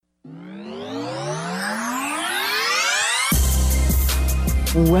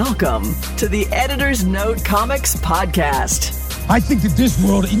Welcome to the Editor's Note Comics Podcast. I think that this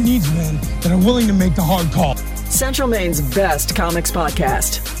world, it needs men that are willing to make the hard call. Central Maine's best comics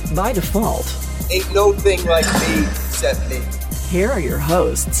podcast, by default. Ain't no thing like me except me. Here are your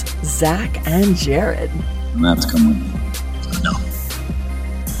hosts, Zach and Jared. I'm gonna have to come with me. No.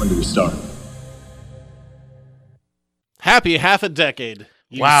 When do we start? Happy half a decade,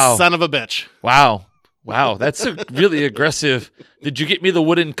 you Wow. son of a bitch. Wow, that's a really aggressive. Did you get me the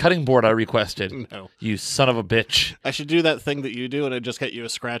wooden cutting board I requested? No. You son of a bitch. I should do that thing that you do and I just get you a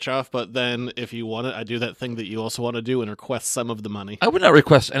scratch off, but then if you want it, I do that thing that you also want to do and request some of the money. I would not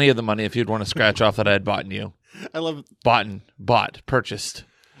request any of the money if you'd want to scratch off that I had bought you. I love Purchased.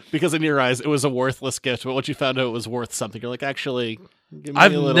 because in your eyes it was a worthless gift, but once you found out it was worth something, you're like, actually, give me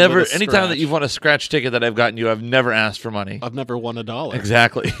I've a little never, bit of anytime that scratch. you've won a scratch ticket that I've gotten you, I've never asked for money. I've never won $1.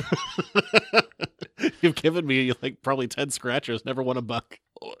 Exactly. You've given me like probably 10 scratchers, never won $1.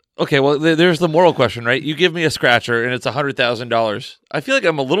 Okay, well, there's the moral question, right? You give me a scratcher and it's $100,000. I feel like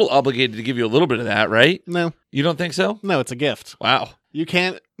I'm a little obligated to give you a little bit of that, right? No, You don't think so? it's a gift. Wow. You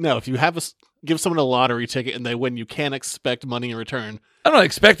can't, no, if you have give someone a lottery ticket and they win, you can't expect money in return. I'm not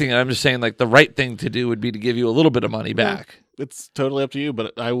expecting it. I'm just saying, like, the right thing to do would be to give you a little bit of money back. It's totally up to you,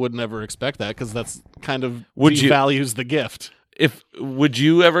 but I would never expect that because that's kind of Would you- devalues the gift. Would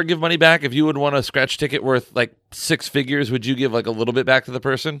you ever give money back if you would want a scratch ticket worth like six figures? Would you give like a little bit back to the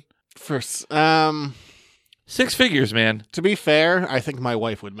person? First, 6 figures, man. to be fair, I think my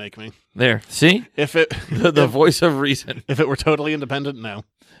wife would make me. There, see If it the voice of reason. if it were totally independent, no.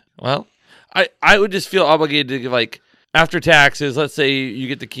 Well, I would just feel obligated to give like after taxes. Let's say you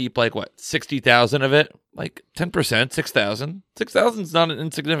get to keep like what 60,000 of it, like 10%, 6,000. 6,000 is not an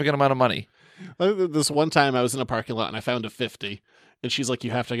insignificant amount of money. This one time I was in a parking lot and I found a 50, and she's like, "You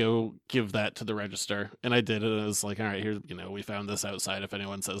have to go give that to the register," and I did it. And I was like, "All right, here, we found this outside. If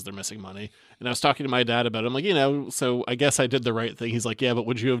anyone says they're missing money," and I was talking to my dad about it. I'm like, so I guess I did the right thing. He's like, "Yeah, but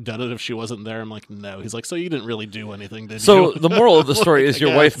would you have done it if she wasn't there?" I'm like, "No." He's like, "So you didn't really do anything, did you?" So the moral of the story Like, is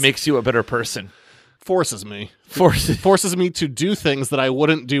your I wife guess. makes you a better person. forces me Forces. me to do things that I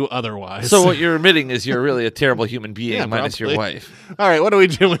wouldn't do otherwise. So what you're admitting is you're really a terrible human being, Yeah, minus your probably. wife. All right, what are we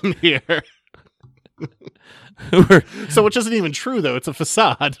doing here? we're, So which isn't even true though. It's a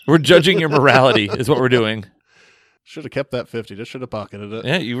facade. we're judging your morality, is what we're doing. Should have kept that 50. Just should have pocketed it.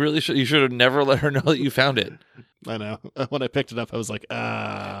 Yeah, you really should. You should have never let her know that you found it. I know. When I picked it up, I was like,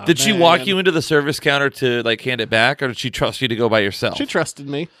 Did she walk you into the service counter to like hand it back, or did she trust you to go by yourself? She trusted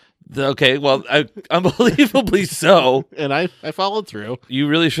me, Okay, well, unbelievably so. and I followed through. You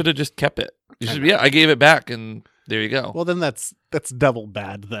really should have just kept it. You should. Yeah, I gave it back, and there you go. Well, then that's double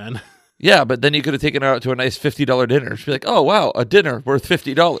bad then. Yeah, but then you could have taken her out to a nice $50 dinner. She'd be like, "Oh wow, a dinner worth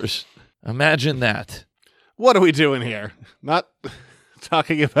 $50." Imagine that. What are we doing here? Not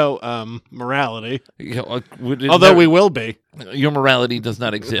talking about morality, You know, although we will be. your morality does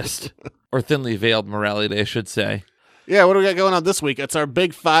not exist, or thinly veiled morality, I should say. Yeah, what do we got going on this week? It's our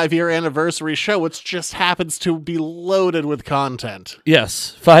big 5-year anniversary show, which just happens to be loaded with content.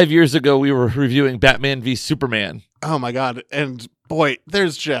 Yes, 5 years ago we were reviewing Batman v Superman. Oh my god, and boy,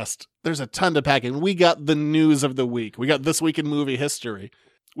 there's a ton to pack in. We got the news of the week. We got This Week in Movie History.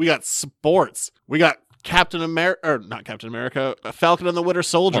 We got sports. We got Captain America, or not Captain America, Falcon and the Winter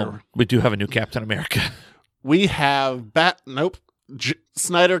Soldier. Well, we do have a new Captain America. We have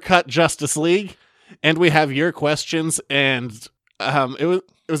Snyder Cut Justice League, and we have your questions. And it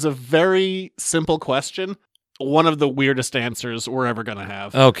was a very simple question. One of the weirdest answers we're ever gonna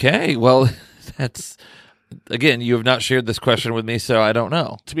have. Okay, well, that's again, you have not shared this question with me, so I don't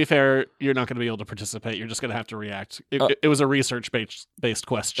know. To be fair, you're not going to be able to participate. You're just going to have to react. It was a research-based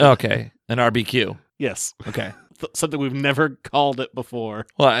question. Okay, an RBQ. Yes. Okay. Something we've never called it before.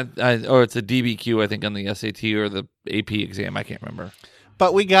 Well, or it's a DBQ, I think, on the SAT or the AP exam. I can't remember.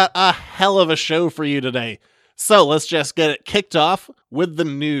 But we got a hell of a show for you today. So let's just get it kicked off with the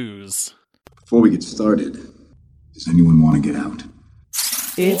news. Before we get started, does anyone want to get out?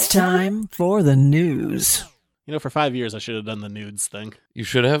 It's time for the news. For 5 years I should have done the nudes thing. You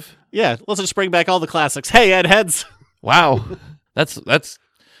should have. Yeah, let's just bring back all the classics. Hey, Ed Heads. Wow, that's.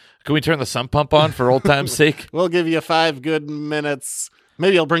 Can we turn the sump pump on for old time's sake? We'll give you 5 good minutes.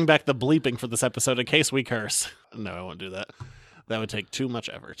 Maybe I'll bring back the bleeping for this episode in case we curse. No, I won't do that. That would take too much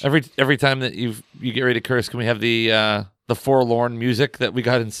effort. Every time that you get ready to curse, can we have the forlorn music that we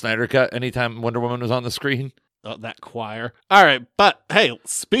got in Snyder Cut anytime Wonder Woman was on the screen? Oh, that choir. All right, but hey,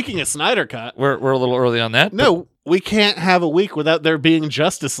 speaking of Snyder Cut, We're a little early on that. no, we can't have a week without there being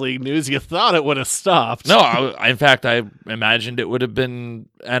Justice League news. You thought it would have stopped. No, in fact, I imagined it would have been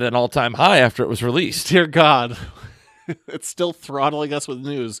at an all-time high after it was released. Dear God. It's still throttling us with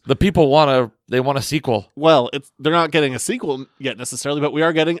news. The people want a sequel. Well, they're not getting a sequel yet necessarily, but we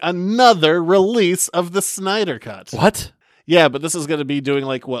are getting another release of the Snyder Cut. What? Yeah, but this is going to be doing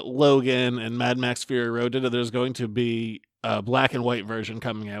like what Logan and Mad Max Fury Road did. There's going to be a black and white version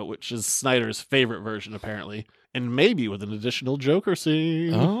coming out, which is Snyder's favorite version, apparently. And maybe with an additional Joker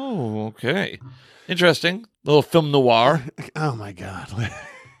scene. Oh, okay. Interesting. Little film noir. Oh, my God.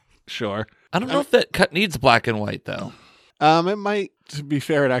 Sure. I don't know if that cut needs black and white, though. It might, to be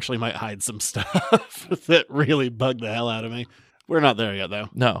fair, it actually might hide some stuff that really bugged the hell out of me. We're not there yet, though.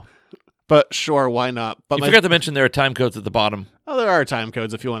 No. But sure, why not? But You forgot to mention there are time codes at the bottom. Oh, there are time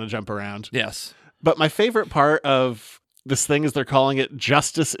codes if you want to jump around. Yes. But my favorite part of this thing is they're calling it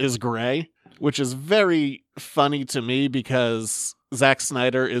Justice is Gray, which is very funny to me because Zack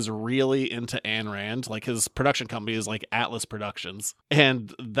Snyder is really into Ayn Rand. Like, his production company is like Atlas Productions.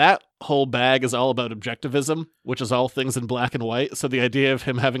 And that whole bag is all about objectivism, which is all things in black and white. So the idea of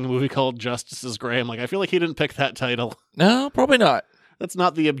him having a movie called Justice is Gray, I'm like, I feel like he didn't pick that title. No, probably not. That's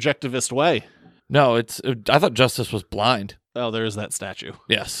not the objectivist way. No, I thought Justice was blind. Oh, there is that statue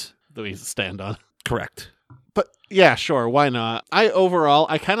Yes. that we stand on. Correct. But yeah, sure, why not? I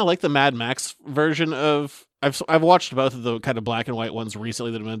kind of like the Mad Max version of. I've watched both of the kind of black and white ones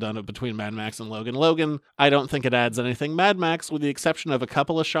recently that have been done between Mad Max and Logan. Logan, I don't think it adds anything. Mad Max, with the exception of a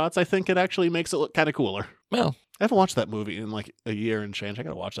couple of shots, I think it actually makes it look kind of cooler. Well, I haven't watched that movie in like a year and change. I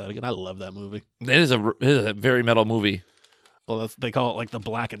gotta watch that again. I love that movie. it is a very metal movie. Well, they call it like the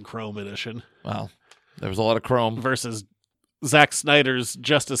black and chrome edition Wow. There was a lot of chrome. versus Zack Snyder's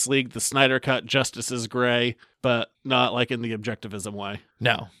Justice League, the Snyder Cut, Justice is Gray, but not like in the objectivism way.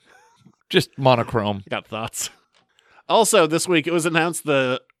 No. Just monochrome. I got thoughts. Also, this week it was announced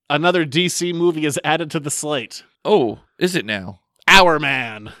another DC movie is added to the slate. Oh, is it now? Our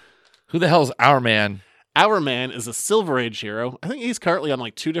Man. Who the hell's Our Man? Our Man is a Silver Age hero. I think he's currently on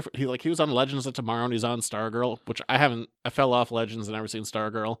like two different. He was on Legends of Tomorrow and he's on Stargirl, which I haven't. I fell off Legends and never seen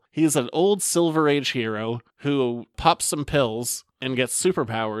Stargirl. He's an old Silver Age hero who pops some pills and gets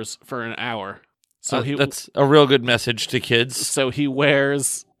superpowers for an hour. So that's a real good message to kids. So he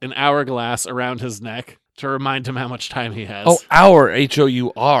wears an hourglass around his neck to remind him how much time he has. Oh, hour,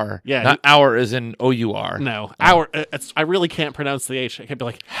 H-O-U-R. Yeah, Not hour as in O-U-R. No, hour. I really can't pronounce the H. I can't be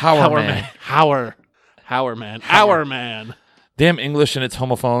like Hour Man. Our Man. Our Man. Damn English and its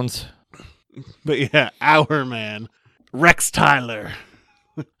homophones. But yeah, Our Man. Rex Tyler.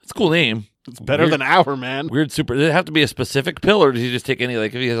 It's a cool name. It's better than Our Man. Weird super. Does it have to be a specific pill, or does he just take any,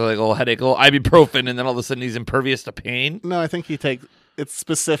 like, if he has like a little headache, a little ibuprofen, and then all of a sudden he's impervious to pain? No, I think it's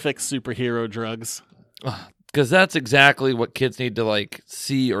specific superhero drugs. Because that's exactly what kids need to, like,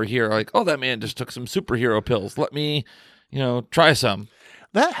 see or hear. Like, oh, that man just took some superhero pills. Let me, try some.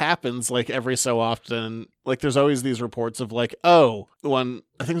 That happens like every so often. Like there's always these reports of like, I think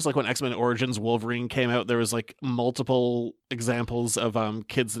it was like when X-Men Origins Wolverine came out, there was like multiple examples of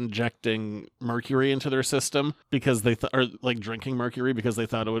kids injecting mercury into their system because they or like drinking mercury because they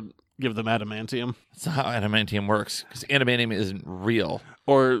thought it would give them adamantium. That's not how adamantium works, because adamantium isn't real.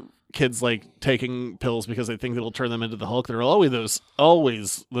 Or kids like taking pills because they think it'll turn them into the Hulk. There are always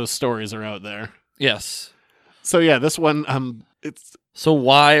those stories are out there. Yes. So yeah, this one it's. So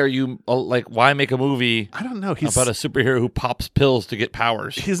why are you why make a movie? I don't know. About a superhero who pops pills to get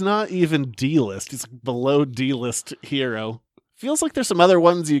powers. He's not even D-list. He's below D-list hero. Feels like there's some other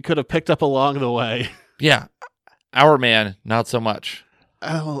ones you could have picked up along the way. Yeah, Our Man, not so much.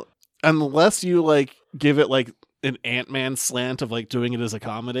 Oh, unless you like give it like an Ant-Man slant of like doing it as a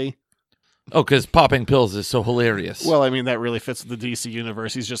comedy. Oh, because popping pills is so hilarious. Well, I mean that really fits with the DC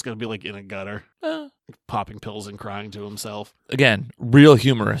universe. He's just gonna be like in a gutter. Popping pills and crying to himself. Again, real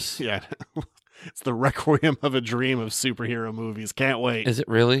humorous. Yeah. It's the requiem of a dream of superhero movies. Can't wait. Is it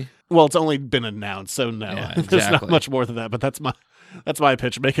really? Well, it's only been announced, so no. Yeah, There's not exactly. much more than that, but that's my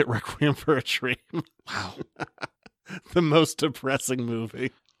pitch. Make it Requiem for a Dream. Wow. The most depressing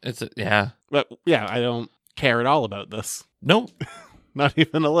movie. Yeah. But yeah, I don't care at all about this. Nope. Not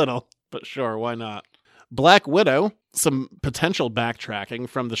even a little. But sure, why not? Black Widow, some potential backtracking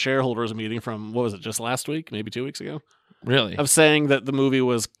from the shareholders meeting from, what was it, just last week? Maybe 2 weeks ago? Really? Of saying that the movie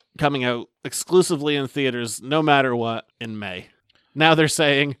was coming out exclusively in theaters no matter what in May. Now they're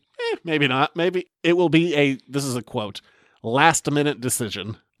saying, maybe not. Maybe it will be this is a quote, last-minute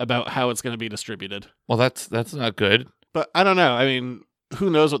decision about how it's going to be distributed. Well, that's not good. But I don't know. I mean, who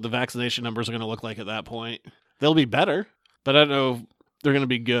knows what the vaccination numbers are going to look like at that point. They'll be better, but I don't know if they're going to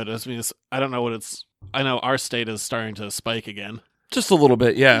be good. I don't know what it's... I know our state is starting to spike again. Just a little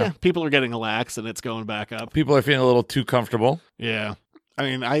bit, yeah. People are getting lax and it's going back up. People are feeling a little too comfortable. Yeah.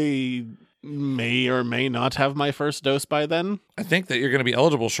 I mean, may or may not have my first dose by then. I think that you're going to be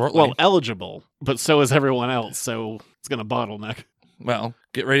eligible shortly. Well, eligible, but so is everyone else, so it's going to bottleneck. Well,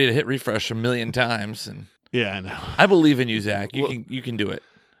 get ready to hit refresh a million times. And Yeah, I know. I believe in you, Zach. You can do it.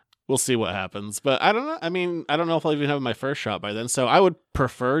 We'll see what happens. But I don't know. I mean, I don't know if I'll even have my first shot by then, so I would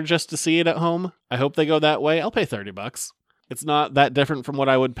prefer just to see it at home. I hope they go that way. I'll pay $30. It's not that different from what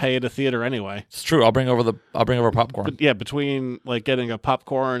I would pay at a theater anyway. It's true. I'll bring over popcorn. But yeah, between like getting a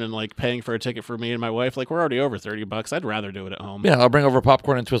popcorn and like paying for a ticket for me and my wife, like we're already over $30. I'd rather do it at home. Yeah, I'll bring over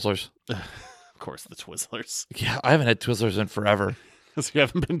popcorn and Twizzlers. Of course, the Twizzlers. Yeah, I haven't had Twizzlers in forever. Because you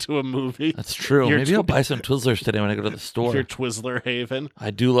haven't been to a movie. That's true. Your Maybe I'll buy some Twizzlers today when I go to the store. Your Twizzler haven.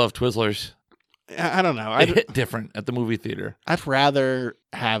 I do love Twizzlers. I don't know. They hit different at the movie theater. I'd rather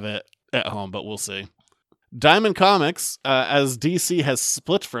have it at home, but we'll see. Diamond Comics, as DC has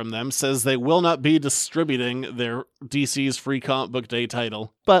split from them, says they will not be distributing their DC's Free Comic Book Day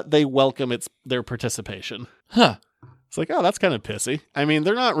title, but they welcome their participation. Huh. It's like, oh, that's kind of pissy. I mean,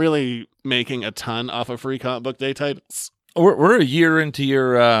 they're not really making a ton off of Free Comic Book Day titles. We're a year into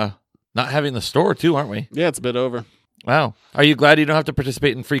your not having the store, too, aren't we? Yeah, it's a bit over. Wow. Are you glad you don't have to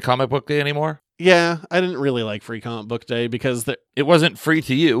participate in Free Comic Book Day anymore? Yeah, I didn't really like Free Comic Book Day because it wasn't free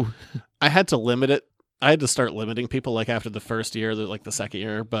to you. I had to limit it. I had to start limiting people like after the first year, like the second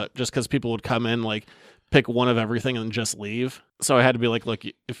year, but just because people would come in, like pick one of everything and just leave. So I had to be like, look,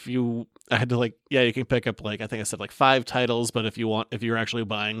 I had to like, yeah, you can pick up like, I think I said like 5 titles, but if you're actually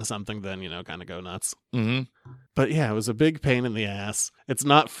buying something, then, kind of go nuts. Mm-hmm. But yeah, it was a big pain in the ass. It's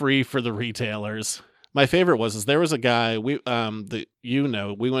not free for the retailers. My favorite was there was a guy I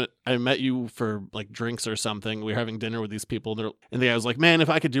met you for like drinks or something. We were having dinner with these people, and the guy was like, "Man, if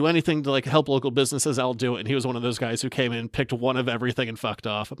I could do anything to like help local businesses, I'll do it." And he was one of those guys who came in, picked one of everything, and fucked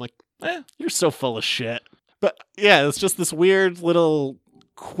off. I'm like, you're so full of shit. But yeah, it's just this weird little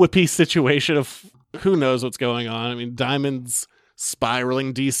quippy situation of who knows what's going on. I mean, Diamond's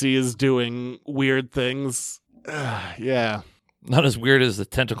spiraling, DC is doing weird things. Yeah. Not as weird as the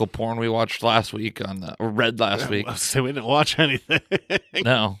tentacle porn we watched last week or read last week. So we didn't watch anything.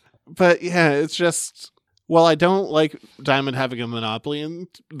 No. But yeah, it's just, well, I don't like Diamond having a monopoly, and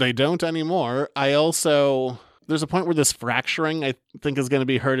they don't anymore. There's a point where this fracturing, I think, is going to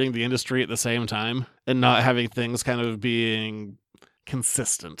be hurting the industry at the same time and not having things kind of being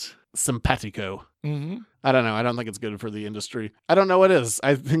consistent. Simpatico. Mm-hmm. I don't know. I don't think it's good for the industry. I don't know what is.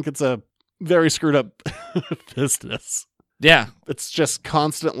 I think it's a very screwed up business. Yeah. It's just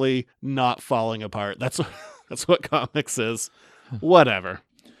constantly not falling apart. That's what comics is. Whatever.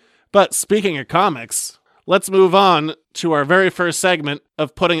 But speaking of comics, let's move on to our very first segment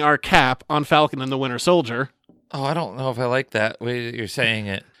of putting our cap on Falcon and the Winter Soldier. Oh, I don't know if I like that way that you're saying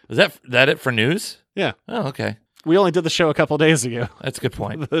it. Was that it for news? Yeah. Oh, okay. We only did the show a couple days ago. That's a good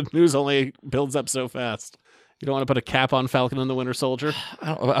point. The news only builds up so fast. You don't want to put a cap on Falcon and the Winter Soldier?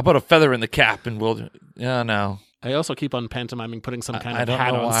 I put a feather in the cap and we'll... Yeah, no. I also keep on pantomiming putting some kind I of don't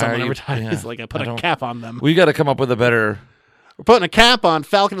hat know on why someone you- every time. yeah. It's like I put a cap on them. We got to come up with a better... We're putting a cap on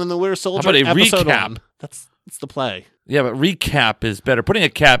Falcon and the Winter Soldier. How about a episode recap? 1. That's the play. Yeah, but recap is better. Putting a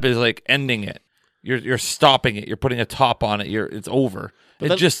cap is like ending it. You're stopping it. You're putting a top on it. It's over.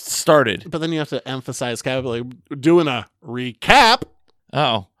 It just started. But then you have to emphasize cap, like doing a recap.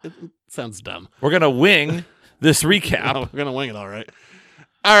 Oh, It sounds dumb. we're gonna wing this recap. Oh, we're gonna wing it, all right.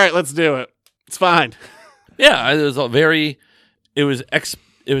 All right, let's do it. It's fine. Yeah, it was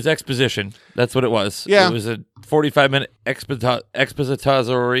It was exposition. That's what it was. Yeah. It was a 45-minute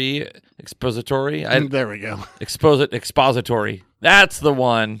expository. There we go. Expository. That's the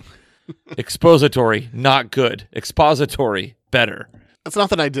one. Expository, not good. Expository, better. It's not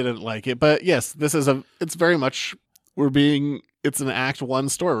that I didn't like it, but yes, it's very much, it's an Act 1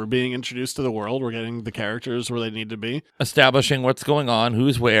 story. We're being introduced to the world. We're getting the characters where they need to be. Establishing what's going on,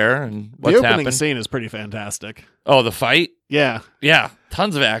 who's where, and what's the opening happened. scene is pretty fantastic. Oh, the fight? Yeah. Yeah,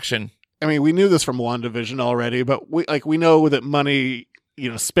 tons of action. I mean, we knew this from WandaVision already, but we know that money,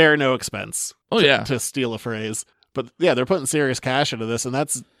 spare no expense. Oh, yeah. To steal a phrase. But yeah, they're putting serious cash into this, and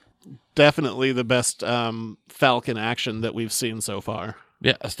that's definitely the best Falcon action that we've seen so far.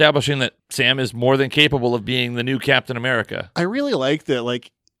 Yeah, establishing that Sam is more than capable of being the new Captain America. I really like that,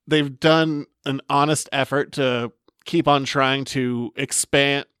 they've done an honest effort to keep on trying to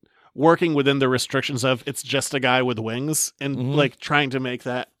expand, working within the restrictions of it's just a guy with wings, and trying to make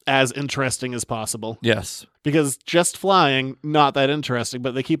that as interesting as possible. Yes. Because just flying, not that interesting,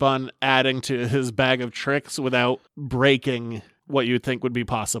 but they keep on adding to his bag of tricks without breaking what you'd think would be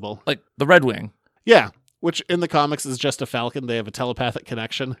possible. Like the Red Wing. Yeah, which in the comics is just a Falcon. They have a telepathic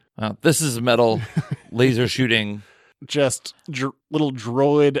connection. This is metal laser shooting just little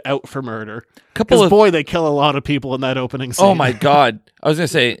droid out for murder. Couple Because of boy, they kill a lot of people in that opening scene. oh my god! I was gonna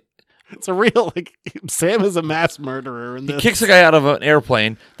say It's a real Sam is a mass murderer in he this. kicks a guy out of an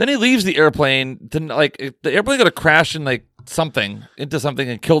airplane, then he leaves the airplane. Then the airplane gonna crash in into something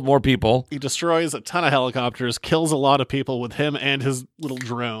and killed more people. He destroys a ton of helicopters, kills a lot of people with him and his little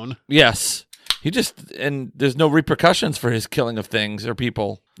drone. Yes, and there's no repercussions for his killing of things or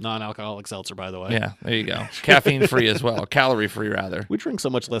people. Non-alcoholic seltzer, by the way. Yeah, there you go. Caffeine free as well, calorie free rather. We drink so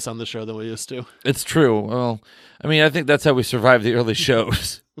much less on the show than we used to. It's true. Well, I mean, I think that's how we survived the early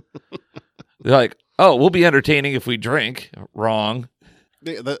shows. They're like, oh, we'll be entertaining if we drink. Wrong.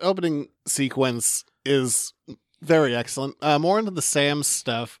 The opening sequence is very excellent. More into the Sam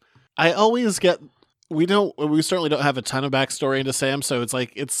stuff. I always get... We certainly don't have a ton of backstory into Sam, so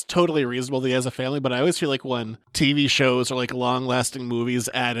it's totally reasonable that he has a family, but I always feel like when TV shows or long-lasting movies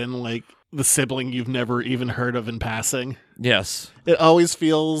add in the sibling you've never even heard of in passing, Yes. it always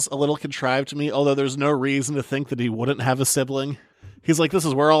feels a little contrived to me, although there's no reason to think that he wouldn't have a sibling. He's like, this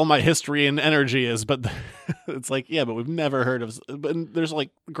is where all my history and energy is, but it's yeah, but we've never heard of... But there's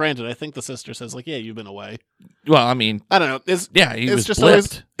granted, I think the sister says yeah, you've been away. Well, I mean, I don't know. he It's was just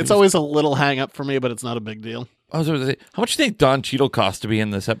blipped. always a little hang up for me, but it's not a big deal. I was going to say, how much do you think Don Cheadle cost to be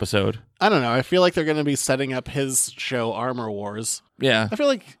in this episode? I don't know. I feel like they're going to be setting up his show Armor Wars. Yeah. I feel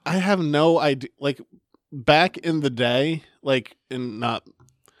like I have no idea. Back in the day,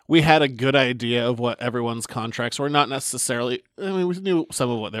 we had a good idea of what everyone's contracts were. Not necessarily. I mean, we knew some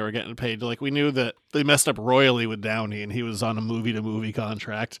of what they were getting paid. We knew that they messed up royally with Downey, and he was on a movie-to-movie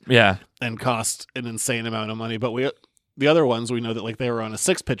contract. Yeah. And cost an insane amount of money. But the other ones, we know that they were on a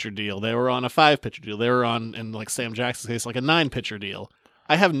 6-pitcher deal. They were on a 5-pitcher deal. They were on, in Sam Jackson's case, a 9-pitcher deal.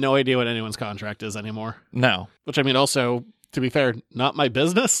 I have no idea what anyone's contract is anymore. No. Which, I mean, also, to be fair, not my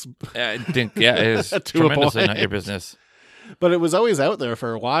business. I think, it is To a tremendously point. not your business. But it was always out there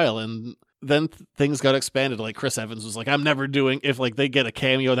for a while, and then things got expanded. Chris Evans was I'm never doing... If, they get a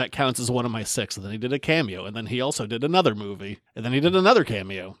cameo, that counts as one of my 6. And then he did a cameo, and then he also did another movie. And then he did another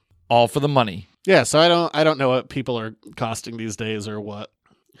cameo. All for the money. Yeah, so I don't know what people are costing these days or what.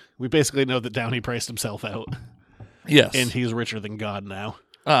 We basically know that Downey priced himself out. Yes. And he's richer than God now.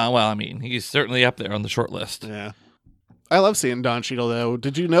 Well, I mean, he's certainly up there on the short list. Yeah. I love seeing Don Cheadle, though.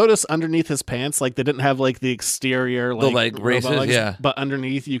 Did you notice underneath his pants, they didn't have, the exterior, the braces, robot legs, yeah. But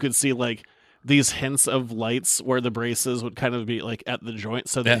underneath, you could see, these hints of lights where the braces would kind of be, at the joint,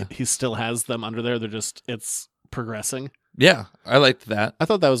 so that he still has them under there. It's progressing. Yeah, I liked that. I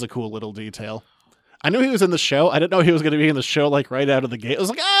thought that was a cool little detail. I knew he was in the show. I didn't know he was going to be in the show, right out of the gate. I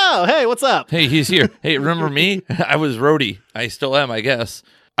was oh, hey, what's up? Hey, he's here. Hey, remember me? I was Rhodey. I still am, I guess.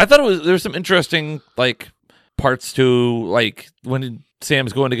 I thought there was some interesting, parts to when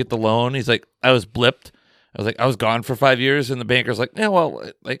Sam's going to get the loan. He's I was blipped. I was I was gone for 5 years, and the banker's yeah, well,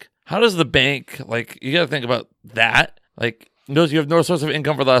 how does the bank you got to think about that? Knows you have no source of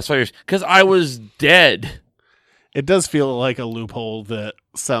income for the last 5 years because I was dead. It does feel like a loophole that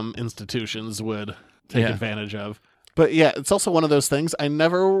some institutions would take advantage of. But yeah, it's also one of those things I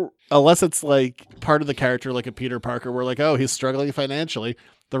never, unless it's part of the character, a Peter Parker, where oh, he's struggling financially.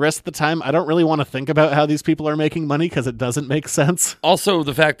 The rest of the time, I don't really want to think about how these people are making money because it doesn't make sense. Also,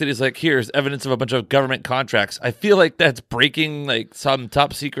 the fact that he's here's evidence of a bunch of government contracts. I feel that's breaking some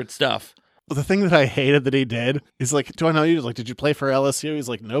top secret stuff. The thing that I hated that he did is do I know you? Did you play for LSU? He's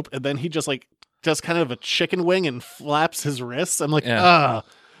nope. And then he just does kind of a chicken wing and flaps his wrists. I'm ah.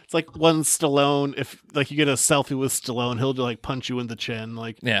 It's when Stallone, if you get a selfie with Stallone, he'll do punch you in the chin.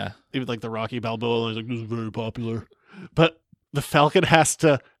 Yeah. Even the Rocky Balboa, he's this is very popular. But the Falcon has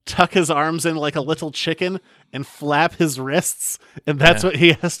to tuck his arms in like a little chicken and flap his wrists, and that's what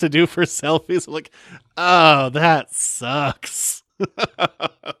he has to do for selfies. I'm oh, that sucks.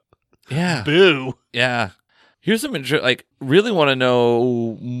 Yeah. Boo. Yeah. Here's some really want to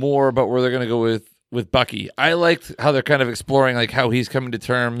know more about where they're going to go with Bucky. I liked how they're kind of exploring how he's coming to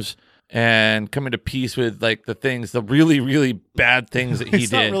terms and coming to peace with the really, really bad things that he He's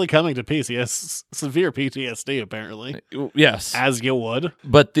did. not really coming to peace. He has severe PTSD, apparently. Yes. As you would.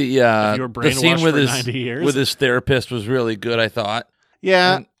 But the you were scene brainwashed with for 90 years. with his therapist was really good, I thought.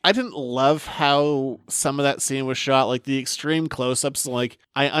 Yeah, And- I didn't love how some of that scene was shot. The extreme close-ups,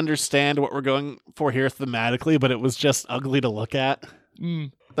 I understand what we're going for here thematically, but it was just ugly to look at.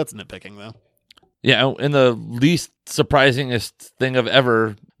 That's nitpicking, though. Yeah, and the least surprisingest thing of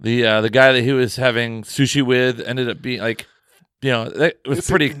ever, the guy that he was having sushi with ended up being it was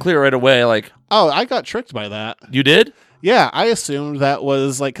pretty clear right away. Oh, I got tricked by that. You did? Yeah, I assumed that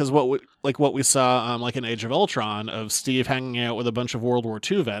was because what we saw in Age of Ultron of Steve hanging out with a bunch of World War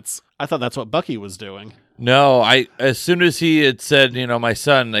II vets. I thought that's what Bucky was doing. No, as soon as he had said, my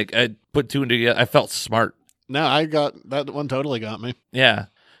son, like I put two and together, I felt smart. No, I got that one. Totally got me. Yeah.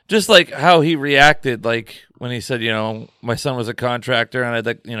 Just like how he reacted, like when he said, my son was a contractor and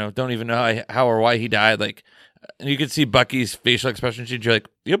I don't even know how or why he died. Like, and you could see Bucky's facial expression. She'd be like,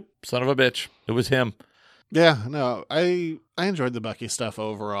 yep, son of a bitch. It was him. Yeah, no, I enjoyed the Bucky stuff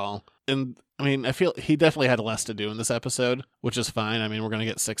overall. And I mean, I feel he definitely had less to do in this episode, which is fine. I mean, we're going to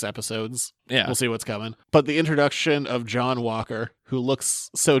get 6 episodes. Yeah. We'll see what's coming. But the introduction of John Walker, who looks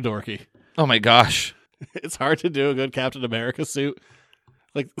so dorky. Oh my gosh. It's hard to do a good Captain America suit.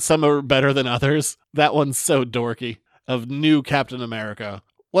 Like, some are better than others. That one's so dorky. Of new Captain America.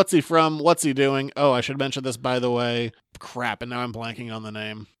 What's he from? What's he doing? Oh, I should mention this, by the way. Crap, and now I'm blanking on the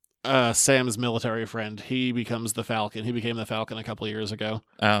name. Sam's military friend. He becomes the Falcon. He became the Falcon a couple of years ago.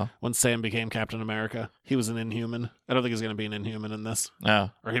 Oh. When Sam became Captain America. He was an Inhuman. I don't think he's going to be an Inhuman in this. Oh.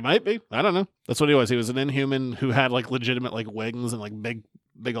 Or he might be. I don't know. That's what he was. He was an Inhuman who had, like, legitimate, like, wings and, like,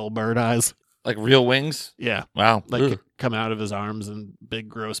 big old bird eyes. Like real wings? Yeah. Wow. Like, come out of his arms and big,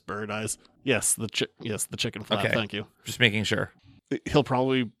 gross bird eyes. Yes, the chicken flap. Okay. Thank you. Just making sure. He'll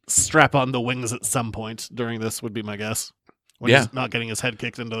probably strap on the wings at some point during this, would be my guess. When Yeah. he's not getting his head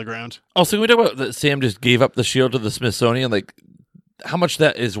kicked into the ground. Also, can we talk about that Sam just gave up the shield to the Smithsonian? Like, how much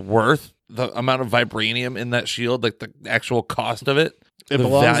that is worth? The amount of vibranium in that shield, like the actual cost of it? It the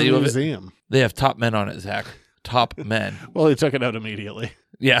belongs in value the of it? museum. They have top men on it, Zach. Top men. Well, he took it out immediately.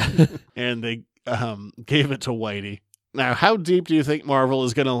 Yeah. And they gave it to Whitey. Now, how deep do you think Marvel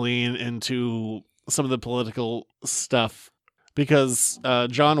is going to lean into some of the political stuff? Because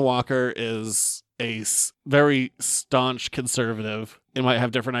John Walker is a very staunch conservative and might have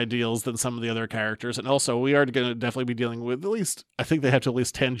different ideals than some of the other characters. And also, we are going to definitely be dealing with, at least, I think they have to at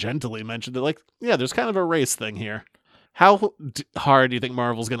least tangentially mention that, like, yeah, there's kind of a race thing here. How hard do you think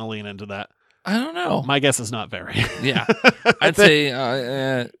Marvel's going to lean into that? I don't know. My guess is not very. Yeah. I'd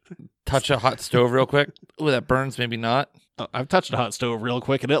say touch a hot stove real quick. Ooh, that burns. Maybe not. I've touched a hot stove real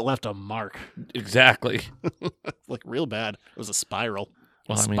quick and it left a mark. Exactly. Like, real bad. It was a spiral.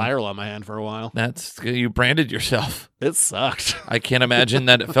 Well, a spiral on my hand for a while. You branded yourself. It sucked. I can't imagine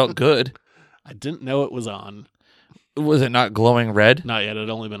that it felt good. I didn't know it was on. Was it not glowing red? Not yet. It had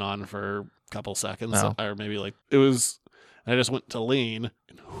only been on for a couple seconds. Oh. Or maybe like, it was, I just went to lean.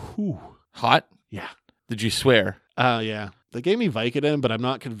 And whew. Hot? Yeah. Did you swear? Yeah. They gave me Vicodin, but I'm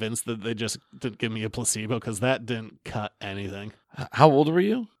not convinced that they just didn't give me a placebo because that didn't cut anything. How old were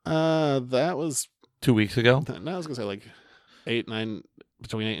you? That was 2 weeks ago. No, I was gonna say like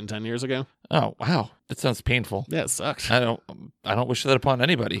between 8 and 10 years ago. Oh wow, that sounds painful. Yeah, it sucked. I don't wish that upon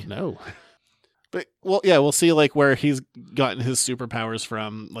anybody. No. But well, yeah, we'll see like where he's gotten his superpowers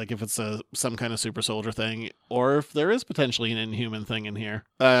from, like if it's some kind of super soldier thing, or if there is potentially an Inhuman thing in here.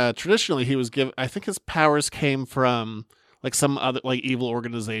 Traditionally, he was given. I think his powers came from like some other like evil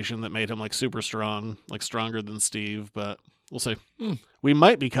organization that made him like super strong, like stronger than Steve. But we'll see. We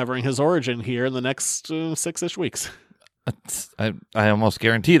might be covering his origin here in the next 6-ish weeks. I almost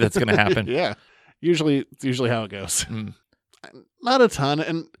guarantee that's going to happen. Yeah, it's usually how it goes. Not a ton,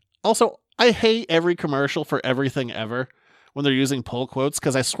 and also. I hate every commercial for everything ever when they're using pull quotes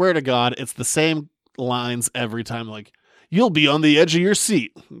because I swear to God, it's the same lines every time. Like, you'll be on the edge of your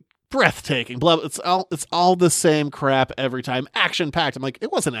seat. Breathtaking. Blah, blah. It's all the same crap every time. Action packed. I'm like,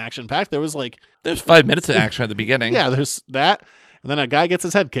 it wasn't action packed. There's 5 minutes of action at the beginning. Yeah, there's that. And then a guy gets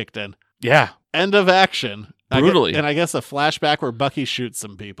his head kicked in. Yeah. End of action. Brutally. And I guess a flashback where Bucky shoots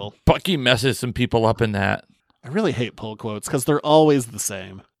some people. Bucky messes some people up in that. I really hate pull quotes because they're always the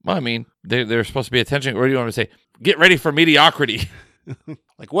same. Well, I mean, they're supposed to be attention. Or do you want to say, get ready for mediocrity?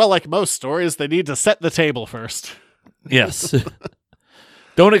 Like most stories, they need to set the table first. Yes.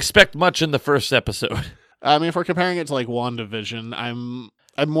 Don't expect much in the first episode. I mean, if we're comparing it to like WandaVision,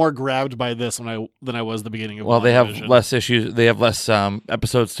 I'm more grabbed by this than I was the beginning of. Well, WandaVision. they have less issues. They have less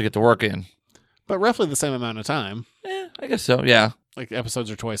episodes to get to work in, but roughly the same amount of time. I guess so. Yeah. Like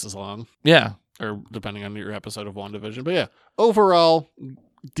episodes are twice as long. Yeah. Or depending on your episode of WandaVision, but yeah, overall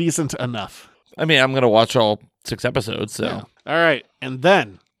decent enough. I mean, I'm gonna watch all 6 episodes. So yeah. All right, and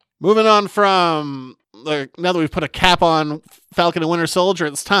then moving on from now that we've put a cap on Falcon and Winter Soldier,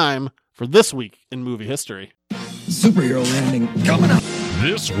 it's time for this week in movie history. Superhero landing coming up.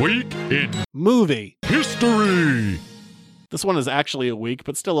 This week in Movie history. This one is actually a week,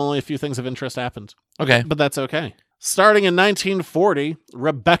 but still only a few things of interest happened. okay. But that's okay. Starting in 1940,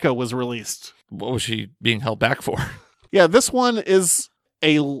 Rebecca was released. What was she being held back for? Yeah, this one is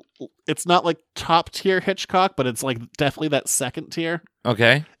it's not like top tier Hitchcock, but it's like definitely that second tier.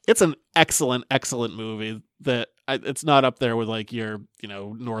 Okay. It's an excellent, excellent movie. it's not up there with like your,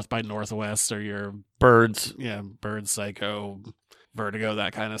 North by Northwest or your Birds. Bird, Psycho, Vertigo,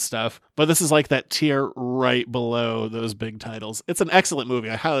 that kind of stuff. But this is like that tier right below those big titles. It's an excellent movie.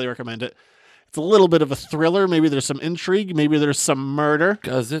 I highly recommend it. It's a little bit of a thriller. Maybe there's some intrigue. Maybe there's some murder.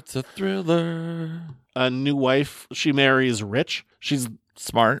 'Cause it's a thriller. A new wife she marries rich. She's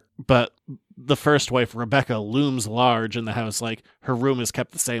Smart. but the first wife, Rebecca, looms large in the house. Like, her room is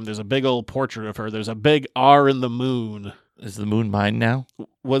kept the same. There's a big old portrait of her. There's a big R in the moon. Is the moon mine now?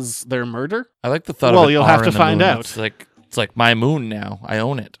 Was there murder? I like the thought Well, of an you'll R have in to the find moon. out. It's like my moon now. I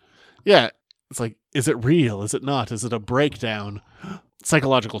own it. Yeah. It's like, is it real? Is it not? Is it a breakdown?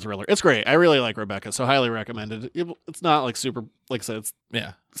 Psychological thriller. It's great. I really like Rebecca, so highly recommended. It's not like super, like I said, it's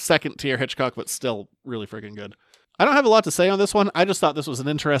Yeah. second tier Hitchcock, but still really freaking good. I don't have a lot to say on this one. I just thought this was an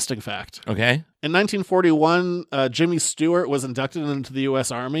interesting fact. Okay. In 1941, Jimmy Stewart was inducted into the U.S.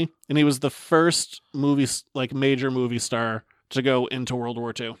 Army, and he was the first major movie star to go into World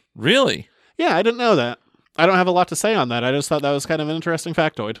War II. Really? Yeah, I didn't know that. I don't have a lot to say on that. I just thought that was kind of an interesting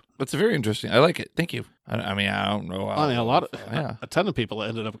factoid. That's very interesting. I like it. Thank you. I don't know. A ton of people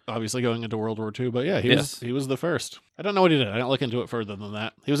ended up obviously going into World War II, but yeah, he was the first. I don't know what he did. I didn't look into it further than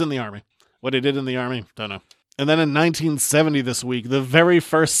that. He was in the Army. What he did in the Army, don't know. And then in 1970 this week, the very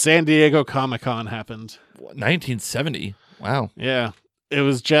first San Diego Comic-Con happened. 1970? Wow. Yeah. It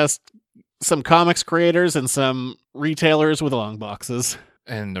was just some comics creators and some retailers with long boxes.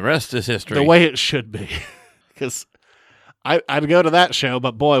 And the rest is history. The way it should be. Because I'd go to that show,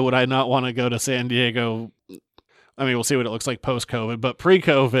 but boy, would I not want to go to San Diego. I mean, we'll see what it looks like post-COVID, but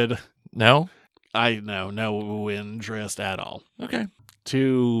pre-COVID, No? no interest at all. Okay.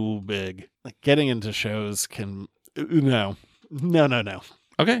 Too big. Like, getting into shows can... No.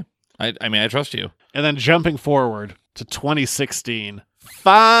 Okay. I trust you. And then jumping forward to 2016,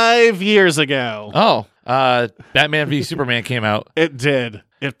 5 years ago. Oh, Batman v Superman came out. It did.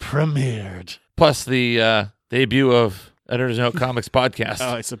 It premiered. Plus the debut of Editor's Note Comics podcast.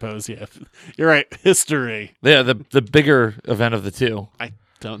 Oh, I suppose, yeah. You're right. History. Yeah, the bigger event of the two. I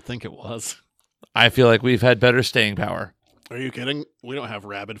don't think it was. I feel like we've had better staying power. Are you kidding? We don't have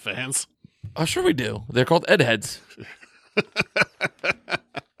rabid fans. Oh, sure we do. They're called Edheads.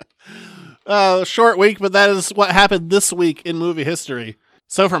 Short week, but that is what happened this week in movie history.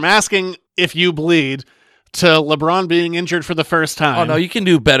 So from asking if you bleed to LeBron being injured for the first time. Oh, no, you can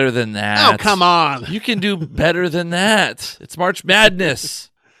do better than that. Oh, come on. You can do better than that. It's March Madness.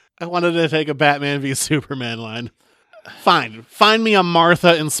 I wanted to take a Batman v Superman line. Fine. Find me a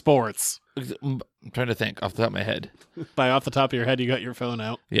Martha in sports. I'm trying to think off the top of my head. By off the top of your head, you got your phone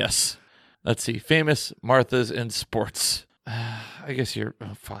out. Yes. Let's see. Famous Marthas in sports. I guess you're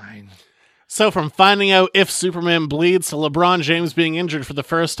fine. So from finding out if Superman bleeds to LeBron James being injured for the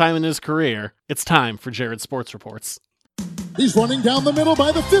first time in his career, it's time for Jared Sports Reports. He's running down the middle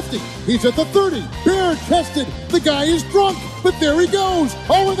by the 50. He's at the 30. Bare-chested. The guy is drunk, but there he goes.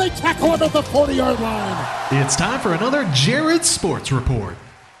 Oh, and they tackle him at the 40-yard line. It's time for another Jared Sports Report.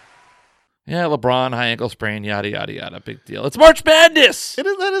 Yeah, LeBron, high ankle sprain, yada, yada, yada. Big deal. It's March Madness! That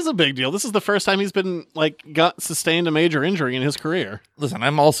is a big deal. This is the first time he's been, sustained a major injury in his career. Listen,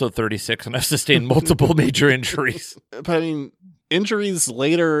 I'm also 36, and I've sustained multiple major injuries. But, I mean, injuries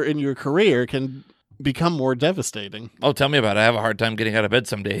later in your career can become more devastating. Oh, tell me about it. I have a hard time getting out of bed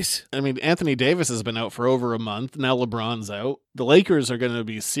some days. I mean, Anthony Davis has been out for over a month. Now LeBron's out. The Lakers are going to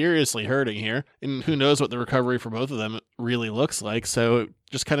be seriously hurting here. And who knows what the recovery for both of them really looks like. So it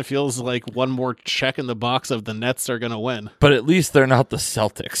just kind of feels like one more check in the box of the Nets are going to win. But at least they're not the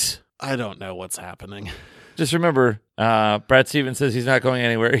Celtics. I don't know what's happening. Just remember, Brad Stevens says he's not going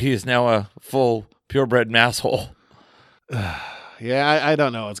anywhere. He is now a full purebred masshole. Yeah, I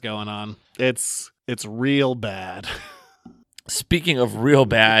don't know what's going on. It's real bad. Speaking of real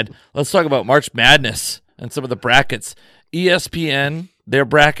bad, let's talk about March Madness and some of the brackets. ESPN, their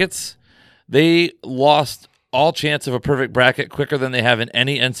brackets, they lost all chance of a perfect bracket quicker than they have in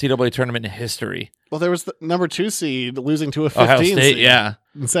any NCAA tournament in history. Well, there was the number 2 seed losing to a 15 Ohio State, seed. yeah.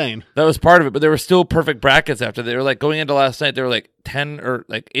 Insane. That was part of it, but there were still perfect brackets after. They were going into last night, there were 10 or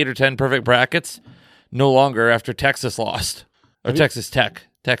 8 or 10 perfect brackets. No longer after Texas lost. Or Texas Tech.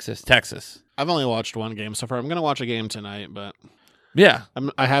 Texas. I've only watched one game so far. I'm going to watch a game tonight, but yeah,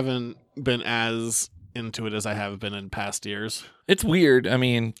 I haven't been as into it as I have been in past years. It's weird. I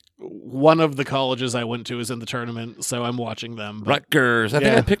mean, one of the colleges I went to is in the tournament, so I'm watching them. Rutgers. I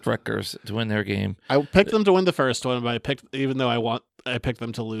think I picked Rutgers to win their game. I picked them to win the first one, but I picked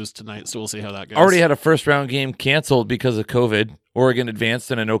them to lose tonight, so we'll see how that goes. Already had a first round game canceled because of COVID. Oregon advanced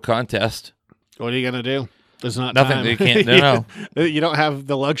in a no contest. What are you going to do? There's not nothing. Time. They can't. No. You don't have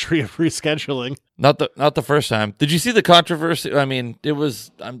the luxury of rescheduling. Not the first time. Did you see the controversy? I mean, it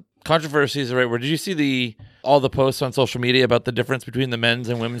was controversy is the right word. Did you see all the posts on social media about the difference between the men's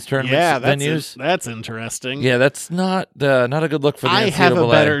and women's tournament venues? That's interesting. Yeah, that's not a good look for the NCAA. I have a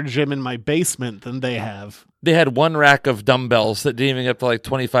better gym in my basement than they have. They had one rack of dumbbells that didn't even get up to like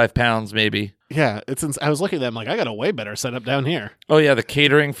 25 pounds, maybe. Yeah, I was looking at them like, I got a way better setup down here. Oh yeah, the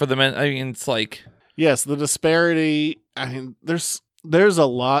catering for the men. I mean, it's like, yes, the disparity. I mean, there's a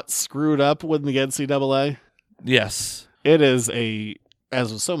lot screwed up with the NCAA. yes. It is it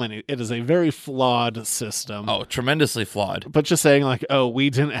is a very flawed system. Oh, tremendously flawed. But just saying like, oh, we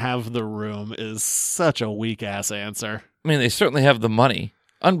didn't have the room is such a weak ass answer. I mean, they certainly have the money.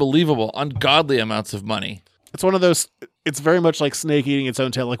 Unbelievable, ungodly amounts of money. It's one of those, it's very much like snake eating its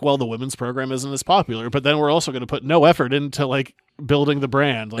own tail. Like, well, the women's program isn't as popular, but then we're also going to put no effort into like building the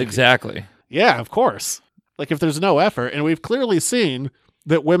brand. Like, Exactly. yeah, of course. Like if there's no effort, and we've clearly seen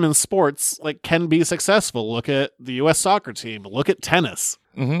that women's sports like can be successful. Look at the U.S. soccer team. Look at tennis.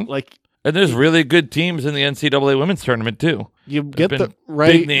 Mm-hmm. Like, And there's really good teams in the NCAA women's tournament too. you There's get been the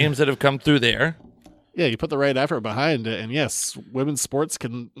right big names that have come through there. Yeah, you put the right effort behind it, and yes, women's sports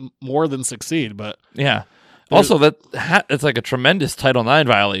can more than succeed. But Yeah. Also, it's like a tremendous Title IX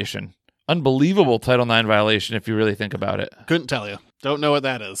violation. Unbelievable Title IX violation if you really think about it. couldn't tell you. Don't know what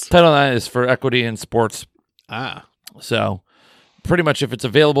that is. Title IX is for equity in sports. Ah, So pretty much if it's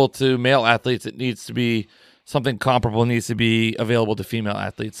available to male athletes, it needs to be something comparable needs to be available to female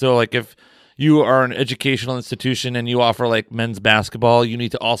athletes. So like if you are an educational institution and you offer like men's basketball, you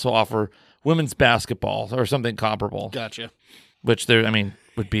need to also offer women's basketball or something comparable, gotcha. which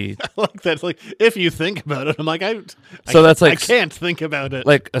would be I like that. Like if you think about it, I'm like, that's like I can't think about it.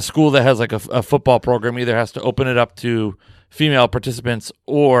 like a school that has like a football program either has to open it up to female participants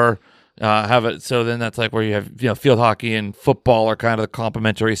or have it. So then that's like where you have, field hockey and football are kind of the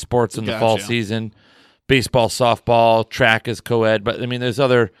complementary sports in the fall Gotcha. season. Baseball, softball, track is co-ed, but I mean, there's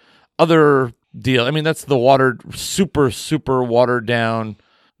other deal. I mean, that's the super, super watered down,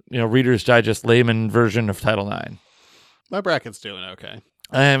 Reader's Digest layman version of Title IX. My bracket's doing okay.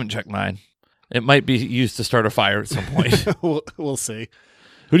 I haven't checked mine. It might be used to start a fire at some point. We'll see.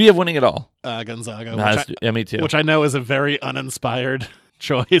 Who do you have winning it all? Gonzaga, Yeah, me too. which I know is a very uninspired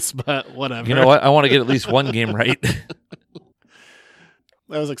choice, but whatever. You know what? I want to get at least one game right.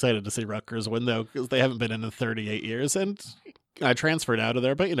 I was excited to see Rutgers win, though, because they haven't been in 38 years, and I transferred out of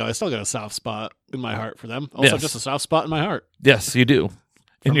there, but, I still got a soft spot in my heart for them. Also, Yes. just a soft spot in my heart. Yes, you do.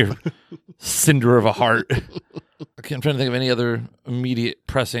 In your cinder of a heart. Okay, I'm trying to think of any other immediate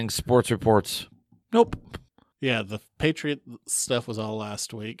pressing sports reports. Nope. Yeah, the Patriot stuff was all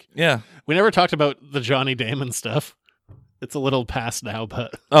last week. Yeah. We never talked about the Johnny Damon stuff. It's a little past now,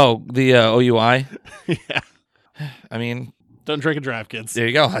 but Oh, the OUI. yeah. I mean, Don't drink and drive, kids. there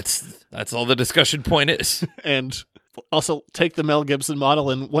you go. That's all the discussion point is. And also take the Mel Gibson model,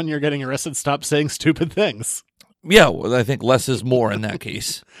 and when you're getting arrested, stop saying stupid things. Yeah, well, I think less is more in that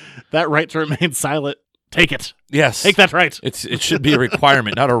case. That right to remain silent, take it. Yes. Take that right. It should be a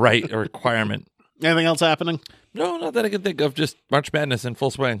requirement, not a right, a requirement. Anything else happening? No, not that I can think of. Just March Madness in full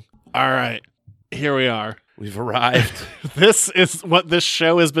swing. All right. Here we are. We've arrived. This is what this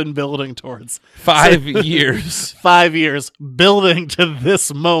show has been building towards. 5 years. 5 years building to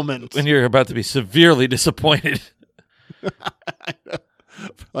this moment. And you're about to be severely disappointed.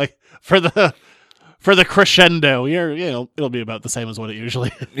 Like for the crescendo, it'll be about the same as what it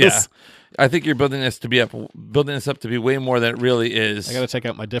usually is. Yeah. I think you're building this up to be way more than it really is. I got to take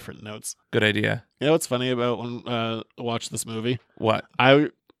out my different notes. Good idea. You know what's funny about when I watched this movie? What?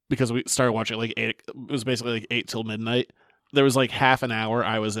 Because we started watching at like 8, it was basically like 8 till midnight. There was like half an hour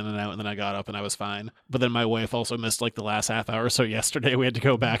I was in and out, and then I got up and I was fine. But then my wife also missed like the last half hour, so yesterday we had to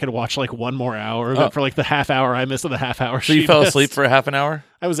go back and watch like one more hour of it for like the half hour I missed and the half hour So she you fell missed. asleep for a half an hour?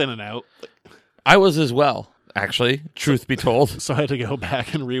 I was in and out. I was as well, actually, truth be told. So I had to go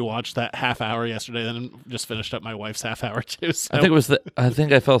back and rewatch that half hour yesterday, then just finished up my wife's half hour too. So. I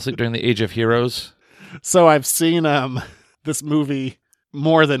think I fell asleep during the Age of Heroes. So I've seen this movie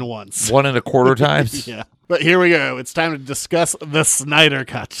more than once. 1.25 times. Yeah. But here we go. It's time to discuss the Snyder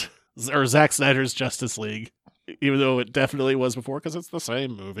Cut, or Zack Snyder's Justice League, even though it definitely was before because it's the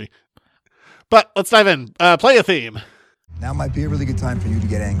same movie. But let's dive in. Play a theme. Now might be a really good time for you to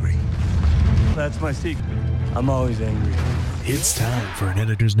get angry. That's my secret. I'm always angry. It's time for an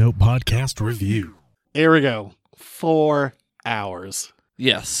Editor's Note podcast review. Here we go. 4 hours.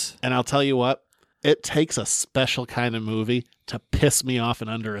 Yes. And I'll tell you what, it takes a special kind of movie to piss me off in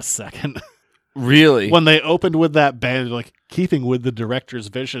under a second. Really? When they opened with that band, like, keeping with the director's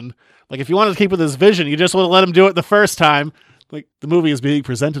vision. Like, if you wanted to keep with his vision, you just would have let him do it the first time. Like, the movie is being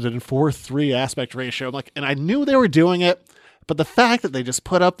presented in 4:3 aspect ratio. I'm like, and I knew they were doing it, but the fact that they just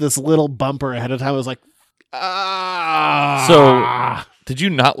put up this little bumper ahead of time, I was like, So, did you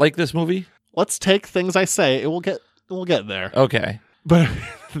not like this movie? Let's take things I say. We'll get there. Okay. But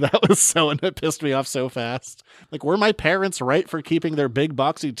that was it pissed me off so fast. Like, were my parents right for keeping their big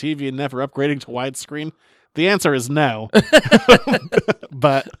boxy TV and never upgrading to widescreen? The answer is no.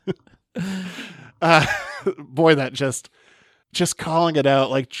 But boy, that just calling it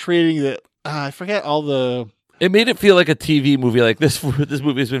out, like treating it. I forget all the. It made it feel like a TV movie. Like this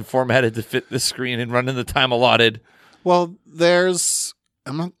movie has been formatted to fit this screen and run in the time allotted. Well, there's.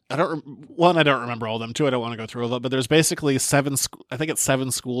 I don't remember all of them. Two, I don't want to go through all of them. But there's basically 7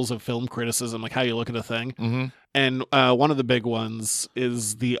 schools of film criticism, like how you look at a thing. Mm-hmm. And one of the big ones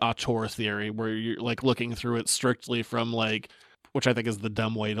is the auteur theory, where you're like looking through it strictly from like, which I think is the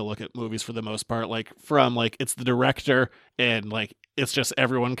dumb way to look at movies for the most part. Like from like it's the director and like it's just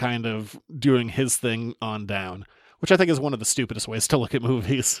everyone kind of doing his thing on down, which I think is one of the stupidest ways to look at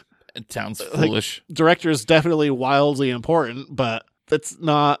movies. It sounds foolish. Like, director is definitely wildly important, but it's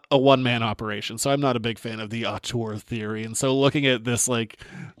not a one-man operation, so I'm not a big fan of the auteur theory. And so looking at this, like,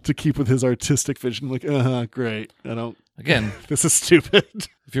 to keep with his artistic vision, like, great. Again, this is stupid.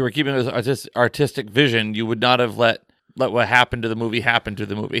 If you were keeping his artistic vision, you would not have let what happened to the movie happen to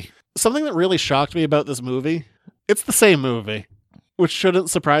the movie. Something that really shocked me about this movie, it's the same movie, which shouldn't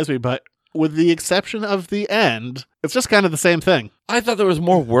surprise me, but with the exception of the end, it's just kind of the same thing. I thought there was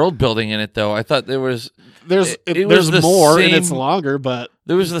more world building in it, though. I thought there's more and it's longer, but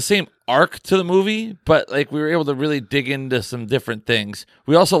there was the same arc to the movie, but like we were able to really dig into some different things.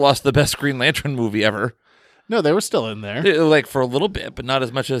 We also lost the best Green Lantern movie ever. No, they were still in there, like for a little bit, but not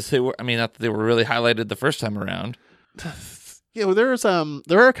as much as they were. I mean, not that they were really highlighted the first time around. Yeah, well,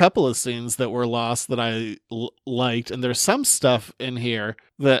 there are a couple of scenes that were lost that I liked, and there's some stuff in here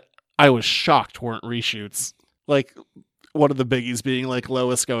that I was shocked weren't reshoots. Like one of the biggies being like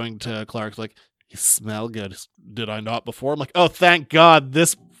Lois going to Clark, like, "You smell good. Did I not before?" I'm like, oh, thank God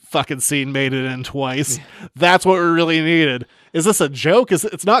this fucking scene made it in twice. That's what we really needed. Is this a joke?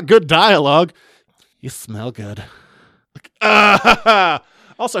 It's not good dialogue. You smell good. Like,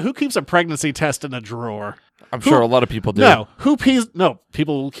 Also, who keeps a pregnancy test in a drawer? I'm sure a lot of people do. No,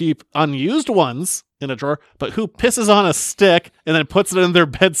 people will keep unused ones in a drawer, but who pisses on a stick and then puts it in their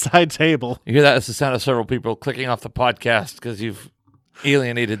bedside table? You hear that? It's the sound of several people clicking off the podcast because you've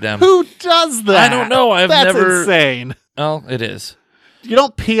alienated them. Who does that? I don't know. That's insane. Oh, it is. You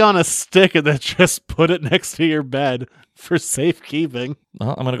don't pee on a stick and then just put it next to your bed for safekeeping.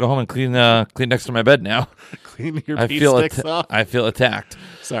 Well, I'm going to go home and clean next to my bed now. Clean your pee sticks off. I feel attacked.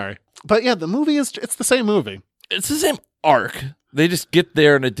 Sorry. But yeah, the movie it's the same movie. It's the same arc. They just get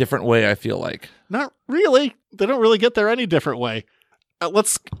there in a different way, I feel like. Not really. They don't really get there any different way.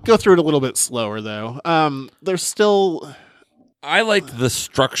 Let's go through it a little bit slower, though. There's still... I liked the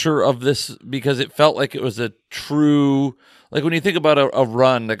structure of this because it felt like it was a true... Like when you think about a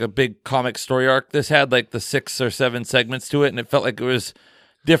run, like a big comic story arc, this had like the 6 or 7 segments to it, and it felt like it was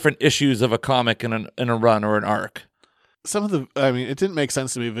different issues of a comic in a run or an arc. It didn't make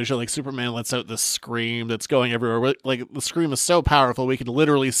sense to me visually. Like Superman lets out this scream that's going everywhere. Like the scream is so powerful, we can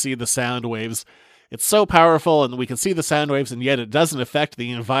literally see the sound waves. It's so powerful, and we can see the sound waves, and yet it doesn't affect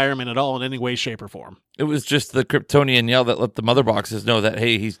the environment at all in any way, shape, or form. It was just the Kryptonian yell that let the mother boxes know that,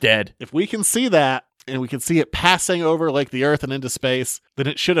 hey, he's dead. If we can see that, and we can see it passing over like the Earth and into space, then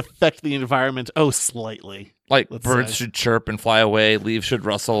it should affect the environment slightly. Like birds should chirp and fly away, leaves should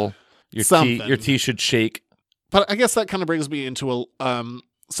rustle, your tea should shake. But I guess that kind of brings me into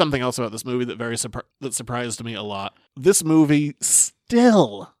something else about this movie that surprised me a lot. This movie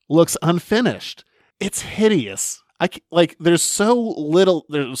still looks unfinished. It's hideous. There's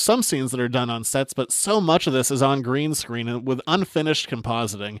some scenes that are done on sets, but so much of this is on green screen and with unfinished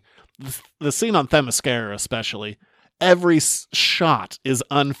compositing. The scene on Themyscira especially, every shot is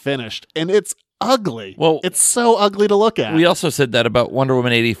unfinished, and it's ugly. Well, it's so ugly to look at. We also said that about Wonder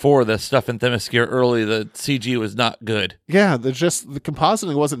Woman 84, the stuff in Themyscira early, the CG was not good. Yeah, the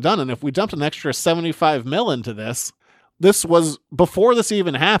compositing wasn't done, and if we dumped an extra 75 mil into this was, before this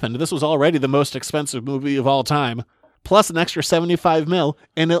even happened, this was already the most expensive movie of all time, plus an extra 75 mil,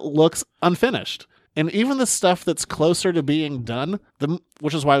 and it looks unfinished. And even the stuff that's closer to being done,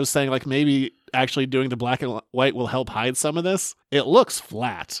 which is why I was saying like maybe actually doing the black and white will help hide some of this, it looks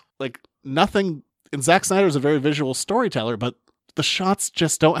flat. Like nothing, and Zack Snyder's a very visual storyteller, but the shots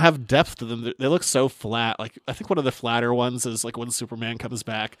just don't have depth to them. They look so flat. Like I think one of the flatter ones is like when Superman comes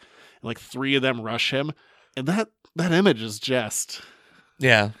back and like 3 of them rush him. And that image is just...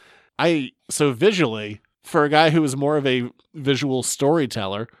 Yeah. So visually, for a guy who is more of a visual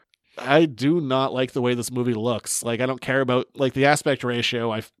storyteller, I do not like the way this movie looks. Like, I don't care about like the aspect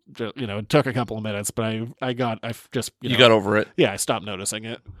ratio. It took a couple of minutes, but I got over it. Yeah, I stopped noticing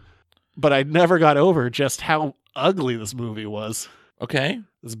it. But I never got over just how ugly this movie was. Okay.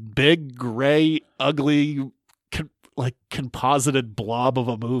 This big, gray, ugly, composited blob of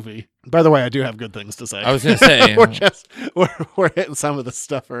a movie. By the way, I do have good things to say. I was going to say. we're hitting some of this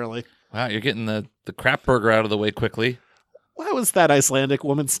stuff early. Wow, you're getting the crap burger out of the way quickly. Why was that Icelandic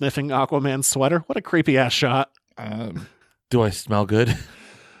woman sniffing Aquaman's sweater? What a creepy-ass shot. Do I smell good?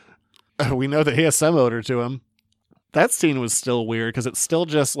 We know that he has some odor to him. That scene was still weird because it's still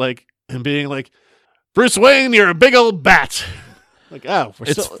just like him being like, Bruce Wayne, you're a big old bat. Like, oh,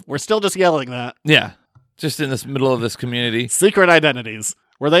 we're still just yelling that. Yeah, just in this middle of this community. Secret identities,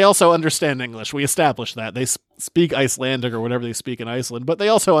 where they also understand English. We established that. They speak Icelandic or whatever they speak in Iceland, but they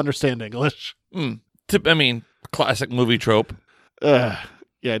also understand English. Classic movie trope. Yeah,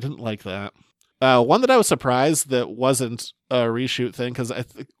 I didn't like that. One that I was surprised that wasn't a reshoot thing, because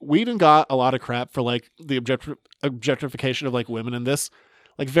Whedon got a lot of crap for like the objectification of like women in this.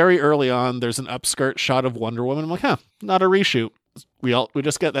 Like very early on, there's an upskirt shot of Wonder Woman. I'm like, not a reshoot. We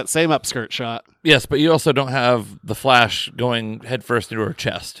just get that same upskirt shot. Yes, but you also don't have the Flash going headfirst into her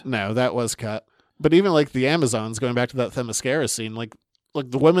chest. No, that was cut. But even like the Amazons, going back to that Themyscira scene, like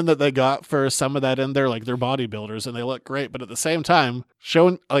the women that they got for some of that in there, like they're bodybuilders and they look great. But at the same time,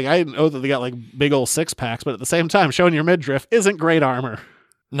 showing, like, I didn't know that they got like big old 6-packs, but at the same time, showing your midriff isn't great armor.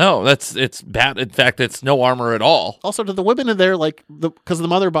 No, it's bad. In fact, it's no armor at all. Also, to the women in there, like, because the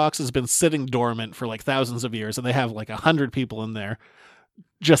mother box has been sitting dormant for like thousands of years and they have like 100 people in there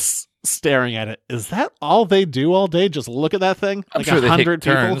just staring at it. Is that all they do all day? Just look at that thing? I'm like sure 100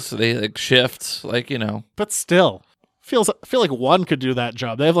 they take people? turns. They like shifts, like, you know. But still, I feel like one could do that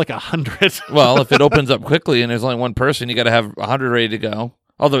job. They have like 100. Well, if it opens up quickly and there's only one person, you got to have 100 ready to go.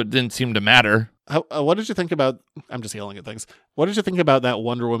 Although it didn't seem to matter. What did you think about... I'm just yelling at things. What did you think about that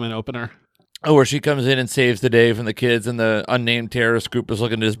Wonder Woman opener? Oh, where she comes in and saves the day from the kids and the unnamed terrorist group is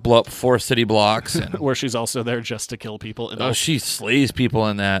looking to just blow up 4 city blocks. And where she's also there just to kill people. Oh, she slays people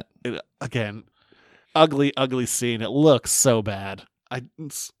in that. Again, ugly, ugly scene. It looks so bad. I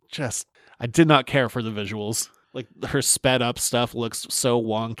did not care for the visuals. Like, her sped up stuff looks so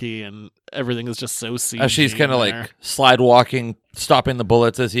wonky and everything is just so CG. She's kind of like slide walking, stopping the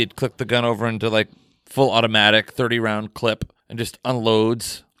bullets as he'd click the gun over into like full automatic 30-round clip and just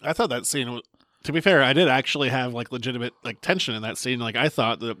unloads. I thought that scene was, to be fair, I did actually have like legitimate like tension in that scene. Like, I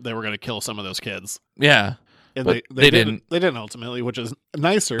thought that they were going to kill some of those kids. Yeah. And but they didn't. They didn't ultimately, which is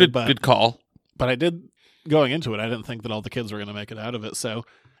nicer. Good call. But I did, going into it, I didn't think that all the kids were going to make it out of it. So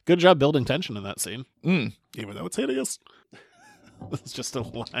good job building tension in that scene. Even though it's hideous. It's just a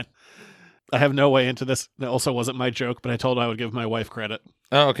line. I have no way into this. It also wasn't my joke, but I told I would give my wife credit.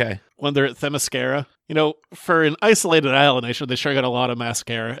 Oh, okay. When they're at Themyscira, for an isolated island nation, they sure got a lot of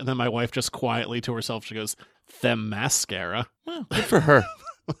mascara. And then my wife just quietly to herself, she goes, Themyscira. Well, good for her.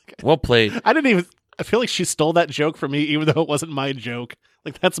 Okay. Well played. I feel like she stole that joke from me, even though it wasn't my joke.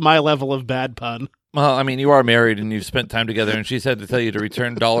 Like, that's my level of bad pun. Well, I mean, you are married and you've spent time together, and she's had to tell you to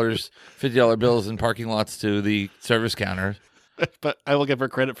return $50 bills in parking lots to the service counter. But I will give her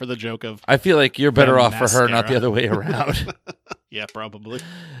credit for the joke of... I feel like you're better off for her, not the other way around. Yeah, probably.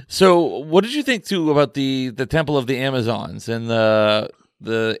 So, what did you think, too, about the Temple of the Amazons and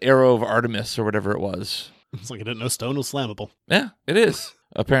the Arrow of Artemis, or whatever it was? It's like I didn't know stone was flammable. Yeah, it is.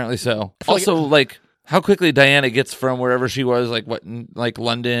 Apparently so. Also, like how quickly Diana gets from wherever she was, like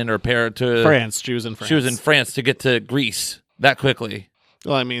London or Paris to France. She was in France. She was in France to get to Greece that quickly.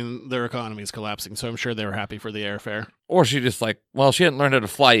 Well, I mean, their economy is collapsing, so I'm sure they were happy for the airfare. Or she just she hadn't learned how to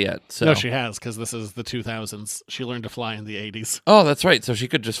fly yet. So. No, she has, because this is the 2000s. She learned to fly in the 80s. Oh, that's right. So she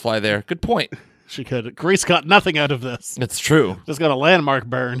could just fly there. Good point. She could. Greece got nothing out of this. It's true. Just got a landmark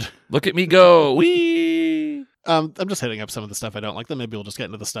burned. Look at me go. Whee! I'm just hitting up some of the stuff I don't like. Then maybe we'll just get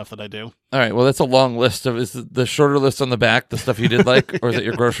into the stuff that I do. All right. Well, that's a long list. Is the shorter list on the back the stuff you did like, or is it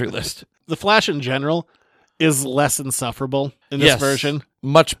your grocery list? The Flash in general is less insufferable in this version.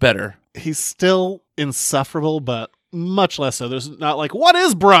 Much better. He's still insufferable, but much less so. There's not like, what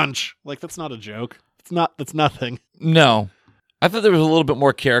is brunch? Like, that's not a joke. That's nothing. No. I thought there was a little bit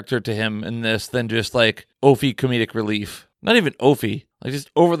more character to him in this than just like Ophi comedic relief. Not even Ophi. Like just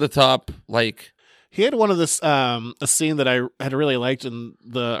over the top, like... He had one of this, a scene that I had really liked in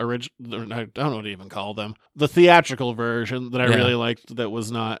the original, I don't know what to even call them, the theatrical version that I really liked that was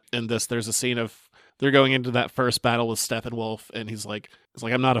not in this. There's a scene of, they're going into that first battle with Steppenwolf, and he's like,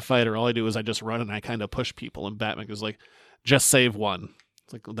 I'm not a fighter. All I do is I just run and I kind of push people. And Batman goes like, just save one.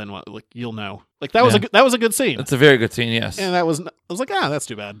 It's like, then what? Like, you'll know. Like, that was a good scene. That's a very good scene, yes. And I was like, that's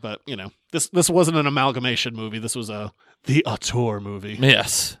too bad. But, this wasn't an amalgamation movie. This was the auteur movie.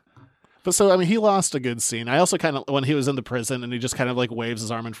 Yes. But so, I mean, he lost a good scene. I also kind of, when he was in the prison and he just kind of like waves his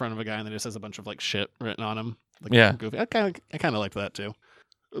arm in front of a guy and then just has a bunch of like shit written on him. Like, yeah. Goofy. I kind of liked that too.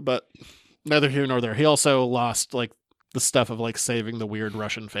 But neither here nor there. He also lost like the stuff of like saving the weird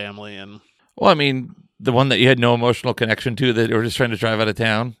Russian family and. Well, I mean, the one that you had no emotional connection to that you were just trying to drive out of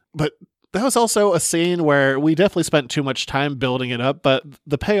town. But that was also a scene where we definitely spent too much time building it up, but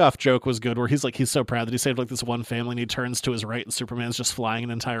the payoff joke was good where he's so proud that he saved like this one family and he turns to his right and Superman's just flying an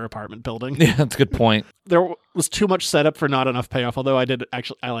entire apartment building. Yeah, that's a good point. There was too much setup for not enough payoff, although I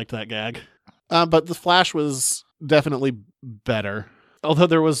liked that gag. But the Flash was definitely better. Although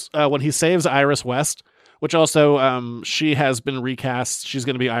there was, when he saves Iris West, which also, she has been recast. She's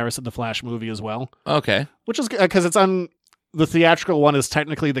going to be Iris in the Flash movie as well. Okay. Which is because it's on the theatrical one is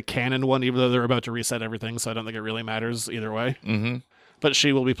technically the canon one, even though they're about to reset everything. So I don't think it really matters either way. Mm-hmm. But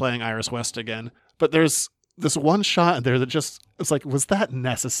she will be playing Iris West again. But there's this one shot in there that just, it's like, was that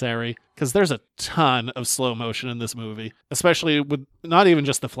necessary? Because there's a ton of slow motion in this movie, especially with not even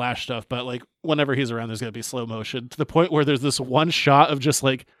just the Flash stuff, but like whenever he's around, there's going to be slow motion to the point where there's this one shot of just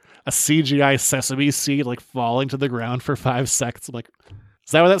like a CGI sesame seed like falling to the ground for 5 seconds. I'm like,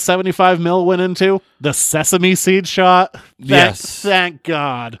 is that what that 75 mil went into? The sesame seed shot? Yes. Thank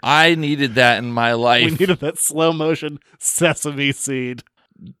God. I needed that in my life. We needed that slow motion sesame seed.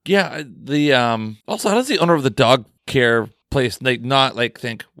 Yeah. The also, how does the owner of the dog care place not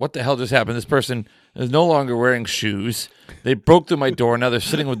think, what the hell just happened? This person is no longer wearing shoes. They broke through my door. Now they're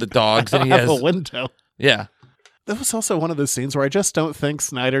sitting with the dogs, and he has a window. Yeah. That was also one of those scenes where I just don't think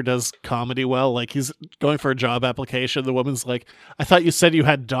Snyder does comedy well. Like, he's going for a job application. The woman's like, I thought you said you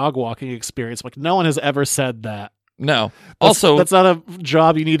had dog walking experience. I'm like, no one has ever said that. No. That's not a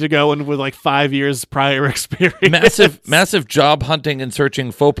job you need to go in with like 5 years prior experience. Massive job hunting and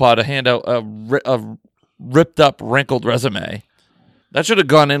searching faux pas to hand out a ripped up, wrinkled resume. That should have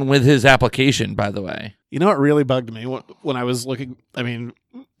gone in with his application, by the way. You know what really bugged me when I was looking, the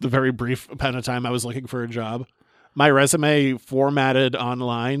very brief amount of time I was looking for a job? My resume formatted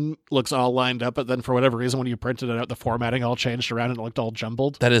online looks all lined up, but then for whatever reason, when you printed it out, the formatting all changed around and it looked all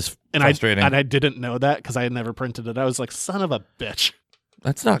jumbled. That is frustrating. I didn't know that because I had never printed it. I was like, son of a bitch.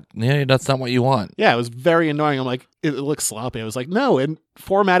 That's not what you want. Yeah, it was very annoying. I'm like, it looks sloppy. I was like, no, and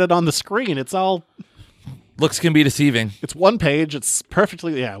formatted on the screen. It's all... Looks can be deceiving. It's one page. It's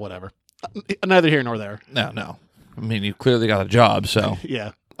perfectly... Yeah, whatever. Neither here nor there. No. I mean, you clearly got a job, so...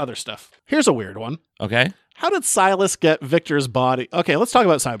 Yeah, other stuff. Here's a weird one. Okay. How did Silas get Victor's body? Okay, let's talk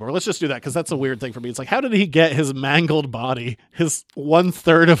about Cyborg. Let's just do that because that's a weird thing for me. It's like, how did he get his mangled body, his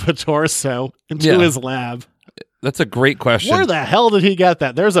 1/3 of a torso, into his lab? That's a great question. Where the hell did he get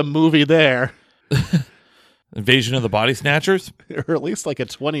that? There's a movie there. Invasion of the Body Snatchers? Or at least like a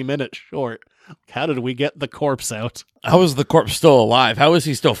 20-minute short. How did we get the corpse out? How is the corpse still alive? How is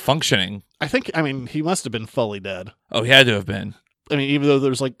he still functioning? He must have been fully dead. Oh, he had to have been. Even though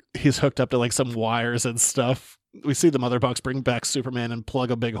there's he's hooked up to some wires and stuff. We see the Mother Box bring back Superman and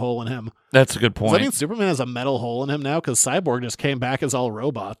plug a big hole in him. That's a good point. Does that mean Superman has a metal hole in him now? Because Cyborg just came back as all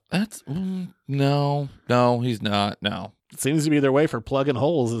robot. That's no, he's not. No, it seems to be their way for plugging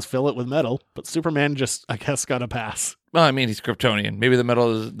holes is fill it with metal. But Superman just, I guess, got a pass. Well, he's Kryptonian. Maybe the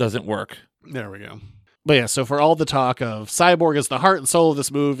metal doesn't work. There we go. But yeah, so for all the talk of Cyborg is the heart and soul of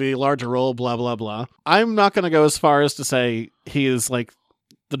this movie, larger role, blah, blah, blah, I'm not going to go as far as to say he is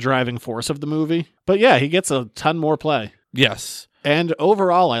the driving force of the movie. But yeah, he gets a ton more play. Yes. And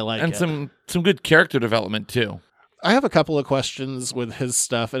overall, I like it. And some good character development, too. I have a couple of questions with his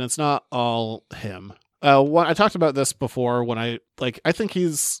stuff, and it's not all him. I talked about this before when I think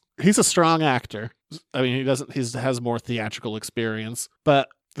he's a strong actor. He has more theatrical experience. But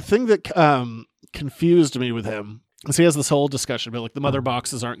the thing that confused me with him is he has this whole discussion about the Mother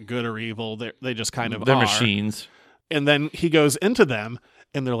Boxes aren't good or evil. They just kind of They're are. machines. And then he goes into them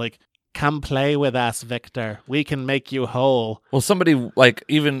and they're like, come play with us, Victor. We can make you whole. Well, somebody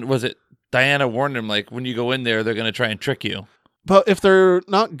even was it Diana warned him when you go in there, they're going to try and trick you. But if they're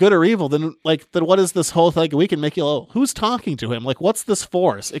not good or evil, then what is this whole thing? We can make you whole. Who's talking to him? What's this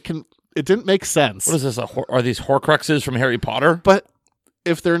force? It didn't make sense. What is this? Are these Horcruxes from Harry Potter? But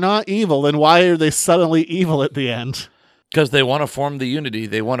if they're not evil, then why are they suddenly evil at the end? Because they want to form the unity.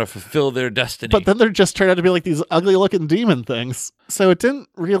 They want to fulfill their destiny. But then they're just turned out to be these ugly-looking demon things. So it didn't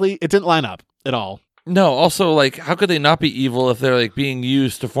line up at all. No, also, how could they not be evil if they're, being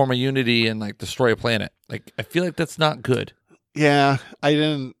used to form a unity and, destroy a planet? I feel like that's not good. Yeah,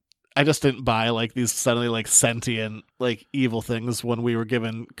 I I just didn't buy like these suddenly like sentient like evil things when we were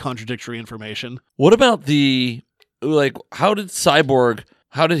given contradictory information. What about how did Cyborg,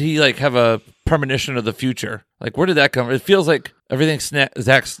 how did he like have a premonition of the future? Like, where did that come from? It feels like everything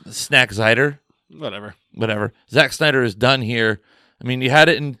Zack Snyder. Whatever. Zack Snyder is done here. I mean, you had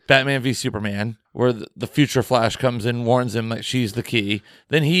it in Batman v Superman, where the future Flash comes in, warns him that she's the key.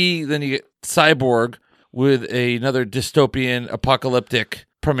 Then you get Cyborg with another dystopian, apocalyptic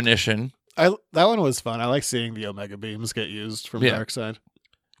premonition. That one was fun. I like seeing the Omega beams get used from Darkseid.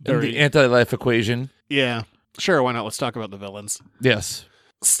 And the anti-life equation. Yeah. Sure, why not? Let's talk about the villains. Yes.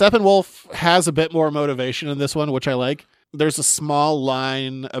 Steppenwolf has a bit more motivation in this one, which I like. There's a small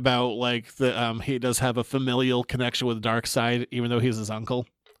line about like he does have a familial connection with Darkseid, even though he's his uncle.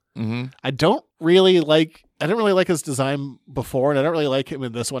 Mm-hmm. I didn't really like his design before, and I don't really like him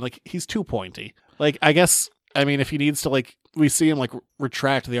in this one. Like, he's too pointy. Like, if he needs to, like, we see him like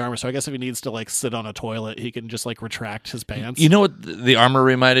retract the armor, so I guess if he needs to like sit on a toilet, he can just like retract his pants. You know what the armor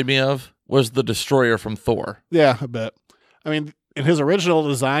reminded me of? Was the Destroyer from Thor. Yeah, a bit. I mean, in his original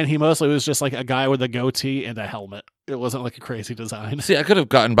design, he mostly was just like a guy with a goatee and a helmet. It wasn't like a crazy design. See, I could have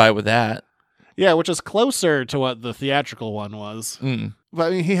gotten by with that. Yeah, which is closer to what the theatrical one was. Mm. But I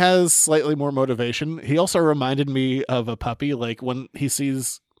mean, he has slightly more motivation. He also reminded me of a puppy. Like, when he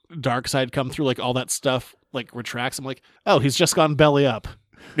sees Darkseid come through, like, all that stuff, like, retracts. I'm like, oh, he's just gone belly up.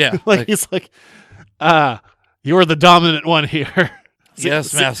 Yeah. He's like, you're the dominant one here.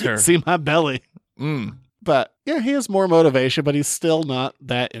 Yes, master. See my belly. Mm. But, yeah, he has more motivation, but he's still not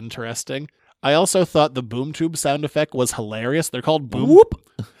that interesting. I also thought the boom tube sound effect was hilarious. They're called boom. Whoop.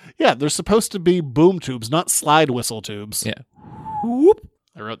 Yeah, they're supposed to be boom tubes, not slide whistle tubes. Yeah. Whoop.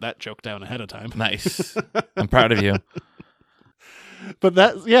 I wrote that joke down ahead of time. Nice. I'm proud of you. But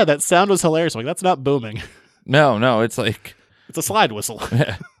that sound was hilarious. Like, that's not booming. No, it's like... It's a slide whistle.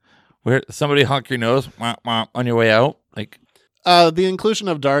 Where somebody honk your nose wah, wah, on your way out. Like... The inclusion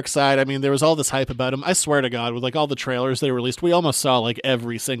of Darkseid, I mean, there was all this hype about him. I swear to God, with like all the trailers they released, we almost saw like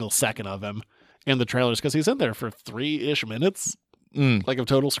every single second of him in the trailers because he's in there for 3-ish minutes, like of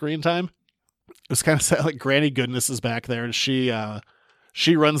total screen time. It was kind of sad. Like, Granny Goodness is back there, and she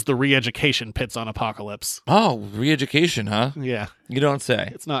runs the re-education pits on Apocalypse. Oh, re-education, huh? Yeah. You don't say.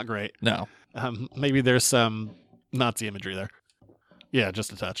 It's not great. No. Maybe there's some Nazi imagery there. Yeah,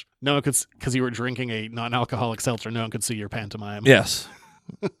 just a touch. No one could, because you were drinking a non-alcoholic seltzer, no one could see your pantomime. Yes.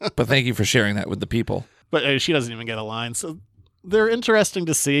 But thank you for sharing that with the people. But she doesn't even get a line. So they're interesting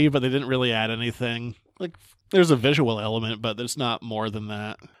to see, but they didn't really add anything. Like, there's a visual element, but there's not more than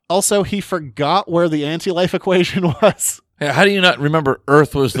that. Also, he forgot where the anti-life equation was. Yeah, how do you not remember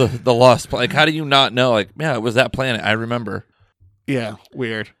Earth was the lost planet? Like, how do you not know? Like, yeah, it was that planet. I remember. Yeah,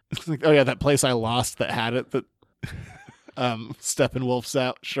 weird. It's like, oh yeah, that place I lost that had it, that Steppenwolf's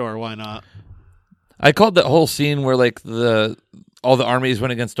out. Sure, why not? I called that whole scene where like all the armies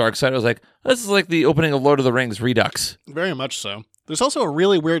went against Darkseid. I was like, this is like the opening of Lord of the Rings Redux. Very much so. There's also a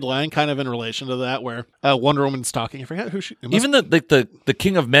really weird line kind of in relation to that where Wonder Woman's talking. I forget who she... Even the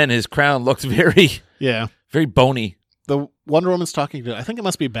King of Men, his crown looked very... Yeah. Very bony. The Wonder Woman's talking to... I think it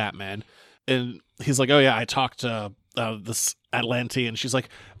must be Batman. And he's like, oh yeah, I talked to this Atlantean. And she's like,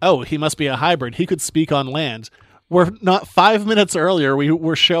 oh, he must be a hybrid. He could speak on land. We're not 5 minutes earlier, we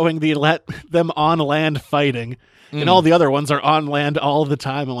were showing them on land fighting, and all the other ones are on land all the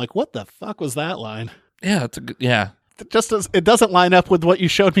time. I'm like, what the fuck was that line? Yeah, It doesn't line up with what you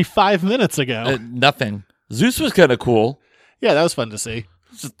showed me 5 minutes ago. Nothing. Zeus was kind of cool. Yeah, that was fun to see.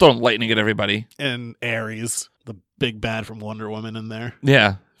 Just throwing lightning at everybody. And Ares, the big bad from Wonder Woman, in there.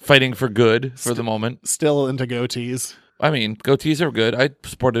 Yeah, fighting for good for the moment. Still into goatees. I mean, goatees are good. I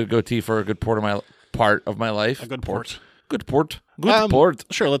sported a goatee for a good part of my life. A good port. Good port. Port.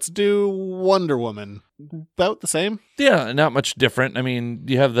 Sure, let's do Wonder Woman. About the same? Yeah, not much different. I mean,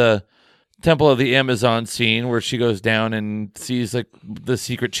 you have the Temple of the Amazon scene where she goes down and sees like the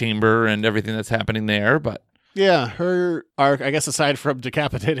secret chamber and everything that's happening there, but yeah, her arc, I guess, aside from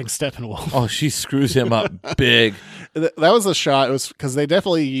decapitating Steppenwolf. Oh, she screws him up big. That was a shot. It was because they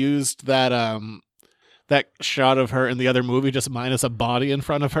definitely used that shot of her in the other movie, just minus a body in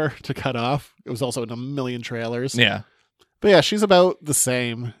front of her to cut off. It was also in a million trailers. Yeah. But yeah, she's about the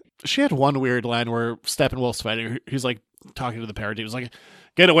same. She had one weird line where Steppenwolf's fighting. He's like talking to the parody. He was like,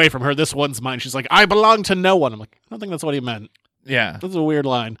 get away from her. This one's mine. She's like, I belong to no one. I'm like, I don't think that's what he meant. Yeah. That's a weird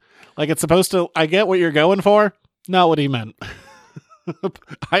line. Like, it's supposed to, I get what you're going for. Not what he meant.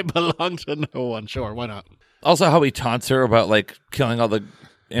 I belong to no one. Sure, why not? Also, how he taunts her about like killing all the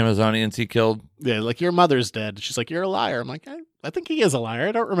Amazonians he killed. Yeah, like, your mother's dead. She's like, you're a liar. I'm like, I think he is a liar.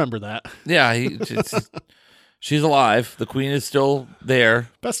 I don't remember that. Yeah, She's alive. The queen is still there.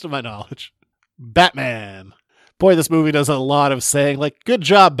 Best of my knowledge. Batman. Boy, this movie does a lot of saying, like, good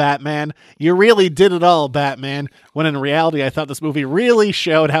job, Batman. You really did it all, Batman. When in reality, I thought this movie really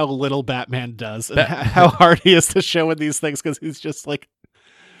showed how little Batman does and how hard he is to show in these things, because he's just like,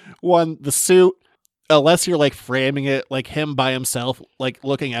 one, the suit, unless you're like framing it like him by himself, like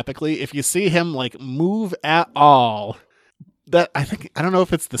looking epically, if you see him like move at all, that I don't know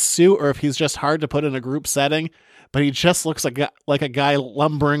if it's the suit or if he's just hard to put in a group setting, but he just looks like a guy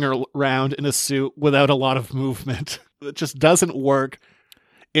lumbering around in a suit without a lot of movement. It just doesn't work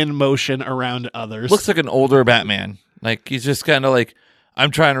in motion around others. Looks like an older Batman. Like, he's just kind of like,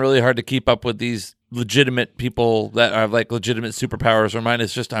 I'm trying really hard to keep up with these legitimate people that have like legitimate superpowers, or mine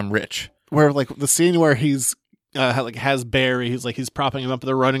is just I'm rich. Where like the scene where he's like has Barry, he's propping him up,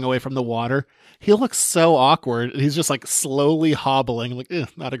 they're running away from the water. He looks so awkward. He's just like slowly hobbling, like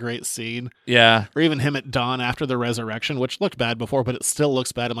not a great scene. Yeah. Or even him at dawn after the resurrection, which looked bad before, but it still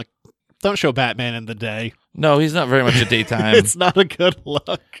looks bad. I'm like, don't show Batman in the day. No, he's not very much a daytime. It's not a good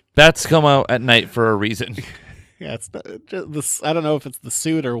look. Bats come out at night for a reason. Yeah, it's not, just this. I don't know if it's the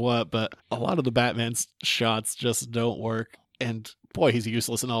suit or what, but a lot of the Batman's shots just don't work. And boy, he's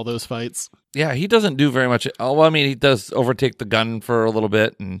useless in all those fights. Yeah, he doesn't do very much. Well, I mean, he does overtake the gun for a little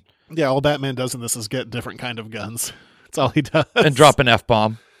bit, and yeah, all Batman does in this is get different kind of guns. That's all he does. And drop an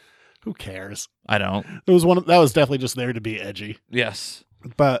F-bomb. Who cares? I don't. It was that was definitely just there to be edgy. Yes.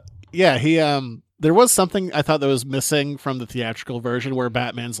 But yeah, he there was something I thought that was missing from the theatrical version where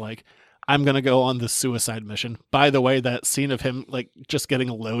Batman's like, I'm going to go on this suicide mission. By the way, that scene of him like just getting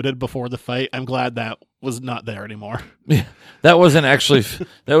loaded before the fight, I'm glad that was not there anymore. Yeah, that wasn't actually,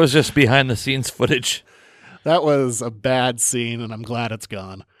 that was just behind the scenes footage. That was a bad scene, and I'm glad it's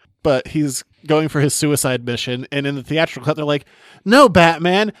gone. But he's going for his suicide mission, and in the theatrical cut, they're like, no,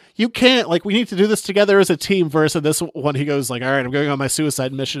 Batman, you can't. Like, we need to do this together as a team. Versus this one, he goes like, all right, I'm going on my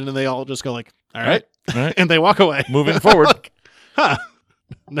suicide mission, and they all just go like, all right. And they walk away. Moving forward. Like, huh.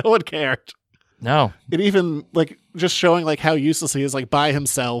 No one cared. No. It even, like, just showing, like, how useless he is, like, by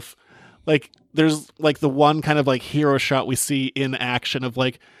himself. Like, there's, like, the one kind of, like, hero shot we see in action of,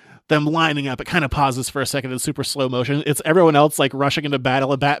 like, them lining up. It kind of pauses for a second in super slow motion. It's everyone else, like, rushing into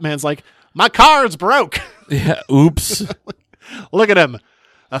battle, and Batman's like, my car's broke! Yeah, oops. Look at him.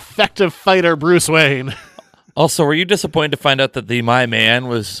 Effective fighter Bruce Wayne. Also, were you disappointed to find out that the My Man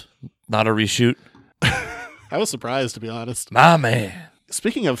was not a reshoot? I was surprised, to be honest. My man.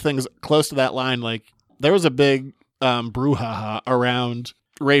 Speaking of things close to that line, like, there was a big brouhaha around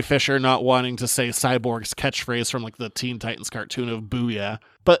Ray Fisher not wanting to say Cyborg's catchphrase from, like, the Teen Titans cartoon of Booyah.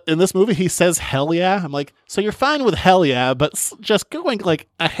 But in this movie, he says hell yeah. I'm like, so you're fine with hell yeah, but just going, like,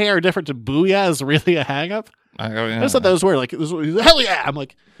 a hair different to Booyah is really a hang-up? I just thought that was weird. Like, it was hell yeah! I'm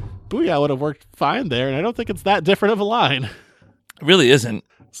like, Booyah would have worked fine there, and I don't think it's that different of a line. It really isn't.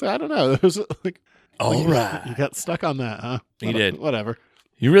 So I don't know. It was like, all right. You got stuck on that, huh? You did. Whatever.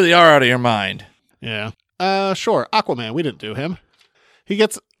 You really are out of your mind. Yeah. Sure. Aquaman, we didn't do him. He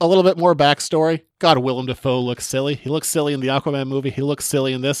gets a little bit more backstory. God, Willem Dafoe looks silly. He looks silly in the Aquaman movie. He looks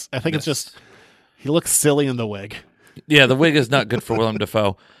silly in this. I think it's just, he looks silly in the wig. Yeah, the wig is not good for Willem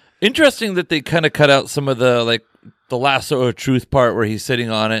Dafoe. Interesting that they kind of cut out some of the, like, the lasso of truth part where he's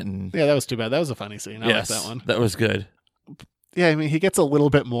sitting on it. And yeah, that was too bad. That was a funny scene. I like that one. That was good. Yeah, I mean, he gets a little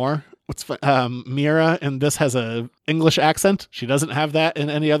bit more. What's Mira in this has a English accent. She doesn't have that in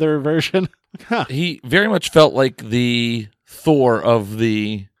any other version. Huh. He very much felt like the Thor of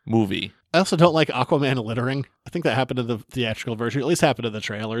the movie. I also don't like Aquaman littering. I think that happened in the theatrical version. At least happened in the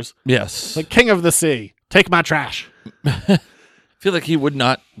trailers. Yes. Like, King of the Sea, take my trash. I feel like he would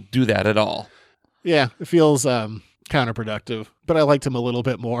not do that at all. Yeah, it feels counterproductive, but I liked him a little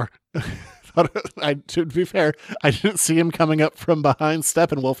bit more. To be fair, I didn't see him coming up from behind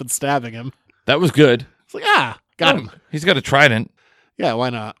Steppenwolf and stabbing him. That was good. It's like, got him. He's got a trident. Yeah, why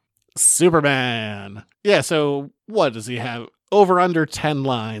not? Superman. Yeah, so what does he have? Over under 10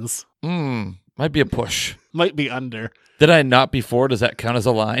 lines. Might be a push. Might be under. Did I not before? Does that count as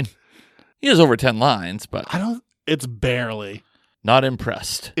a line? He has over 10 lines, but it's barely. Not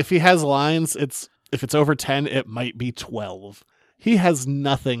impressed. If he has lines, if it's over 10, it might be 12. He has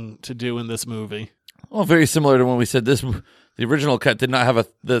nothing to do in this movie. Well, very similar to when we said this. The original cut did not have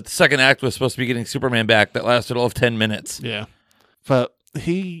the second act was supposed to be getting Superman back. That lasted all of 10 minutes. Yeah. But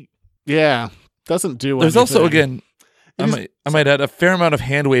he, doesn't do anything. There's also, again, I might add a fair amount of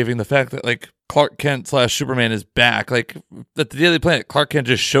hand waving. The fact that, like, Clark Kent / Superman is back. Like, at the Daily Planet, Clark Kent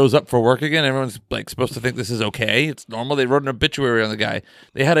just shows up for work again. Everyone's, like, supposed to think this is okay. It's normal. They wrote an obituary on the guy.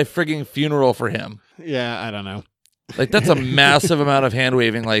 They had a frigging funeral for him. Yeah, I don't know. Like, that's a massive amount of hand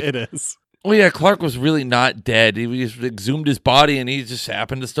waving. Like, it is. Well, yeah, Clark was really not dead. He just exhumed his body, and he just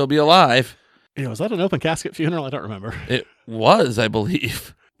happened to still be alive. Yeah, was that an open casket funeral? I don't remember. It was, I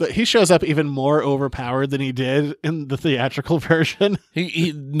believe. But he shows up even more overpowered than he did in the theatrical version.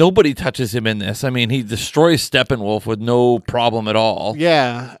 Nobody touches him in this. I mean, he destroys Steppenwolf with no problem at all.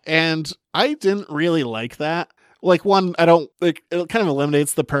 Yeah, and I didn't really like that. Like, one, I don't, like, it kind of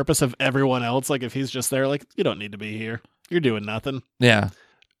eliminates the purpose of everyone else. Like, if he's just there, like, you don't need to be here. You're doing nothing. Yeah.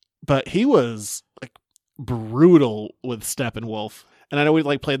 But he was, like, brutal with Steppenwolf. And I know we,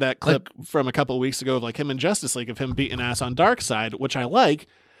 like, played that clip from a couple of weeks ago of, like, him in Justice League of him beating ass on Darkseid, which I like.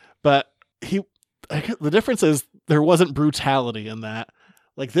 But the difference is there wasn't brutality in that.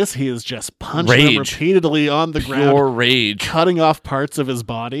 Like this, he is just punching him repeatedly on the ground. Pure rage. Cutting off parts of his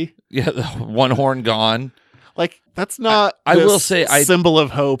body. Yeah, the one horn gone. Like, that's not I will say symbol of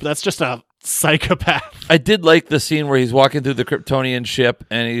hope. That's just a psychopath. I did like the scene where he's walking through the Kryptonian ship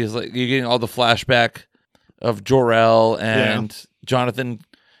and he's like, you're getting all the flashback of Jor-El and Jonathan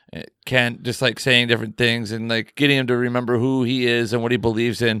Kent just like saying different things and like getting him to remember who he is and what he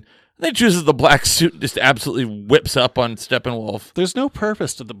believes in. And then he chooses the black suit and just absolutely whips up on Steppenwolf. There's no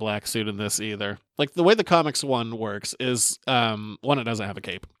purpose to the black suit in this either. Like the way the comics one works is one, it doesn't have a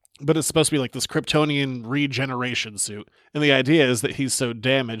cape, but it's supposed to be like this Kryptonian regeneration suit. And the idea is that he's so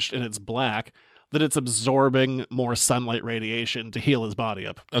damaged and it's black that it's absorbing more sunlight radiation to heal his body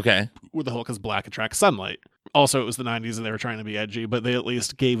up. Okay. With the whole, because black attracts sunlight. Also, it was the 90s and they were trying to be edgy, but they at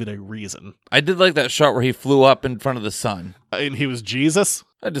least gave it a reason. I did like that shot where he flew up in front of the sun. And he was Jesus?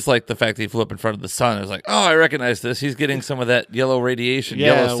 I just like the fact that he flew up in front of the sun. I was like, oh, I recognize this. He's getting some of that yellow radiation,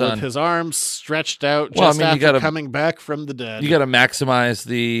 yellow sun. With his arms stretched out after coming back from the dead. You got to maximize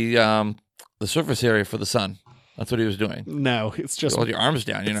the surface area for the sun. That's what he was doing. No, it's just... Hold your arms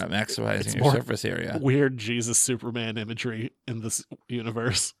down. You're not maximizing your surface area. Weird Jesus Superman imagery in this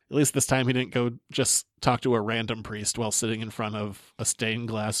universe. At least this time he didn't go just talk to a random priest while sitting in front of a stained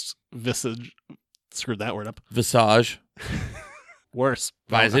glass visage. Screwed that word up. Visage. Worse.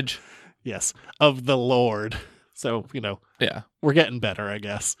 Visage. Yes. Of the Lord. So, yeah, we're getting better, I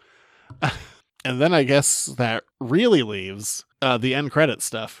guess. And then I guess that really leaves the end credit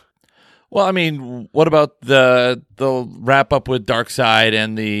stuff. Well, I mean, what about the wrap up with Darkseid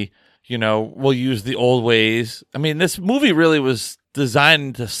and the, we'll use the old ways. I mean, this movie really was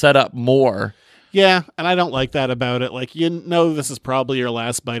designed to set up more. Yeah, and I don't like that about it. Like, this is probably your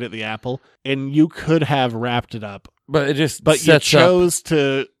last bite at the apple, and you could have wrapped it up. But it just you chose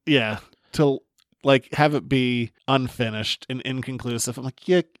to like have it be unfinished and inconclusive. I'm like,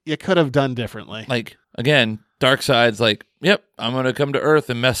 you could have done differently. Like, again, Darkseid's like, yep, I'm going to come to Earth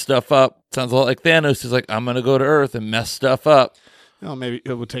and mess stuff up. Sounds a lot like Thanos is like, I'm going to go to Earth and mess stuff up. Well, maybe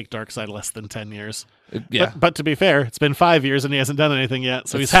it would take Darkseid less than 10 years. Yeah. But to be fair, it's been 5 years and he hasn't done anything yet,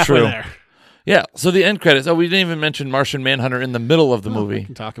 so he's halfway there. Yeah, so the end credits. Oh, we didn't even mention Martian Manhunter in the middle of the movie. We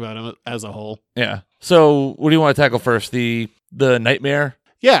can talk about him as a whole. Yeah. So what do you want to tackle first? The nightmare?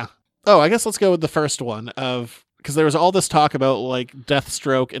 Yeah. Oh, I guess let's go with the first one because there was all this talk about like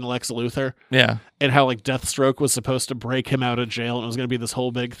Deathstroke and Lex Luthor. Yeah. And how like Deathstroke was supposed to break him out of jail and it was going to be this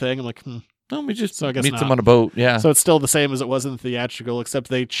whole big thing. I'm like, no, we just I guess meet not. him on a boat. Yeah. So it's still the same as it was in the theatrical, except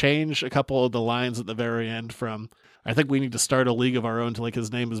they changed a couple of the lines at the very end from, I think we need to start a league of our own, to like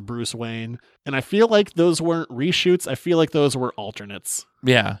his name is Bruce Wayne. And I feel like those weren't reshoots. I feel like those were alternates.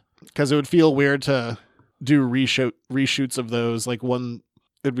 Yeah. Because it would feel weird to do reshoots of those. Like one,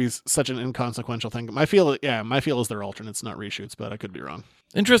 it'd be such an inconsequential thing. My feel is they're alternates, not reshoots, but I could be wrong.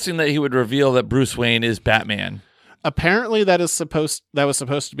 Interesting that he would reveal that Bruce Wayne is Batman. Apparently that was supposed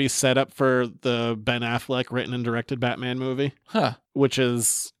to be set up for the Ben Affleck written and directed Batman movie. Huh. Which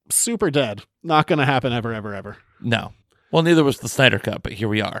is super dead. Not going to happen ever, ever, ever. No. Well, neither was the Snyder Cut, but here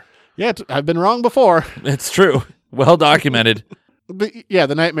we are. Yeah, I've been wrong before. It's true. Well documented. But yeah,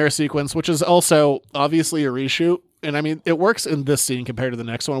 the nightmare sequence, which is also obviously a reshoot. And I mean, it works in this scene compared to the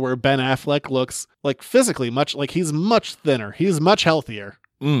next one where Ben Affleck looks like physically much like he's much thinner. He's much healthier.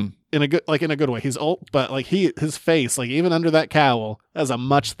 In a good way. He's old, but like his face, like even under that cowl, has a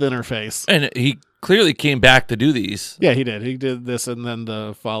much thinner face. And he clearly came back to do these. Yeah, he did. He did this and then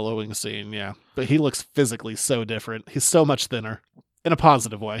the following scene. Yeah. But he looks physically so different. He's so much thinner in a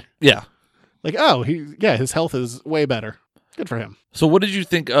positive way. Yeah. Like, his health is way better. Good for him. So what did you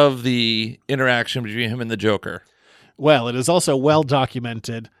think of the interaction between him and the Joker? Well, it is also well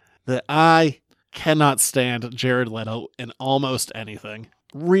documented that I cannot stand Jared Leto in almost anything.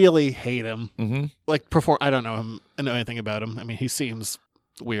 Really hate him. Mm-hmm. Like, I don't know anything about him. I mean, he seems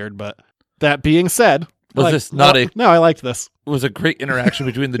weird, but that being said... No, I liked this. It was a great interaction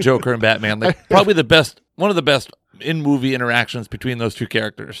between the Joker and Batman. Like, probably one of the best in-movie interactions between those two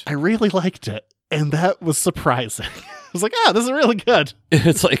characters. I really liked it, and that was surprising. I was like, this is really good.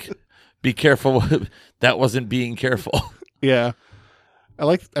 It's like, be careful. That wasn't being careful. Yeah. I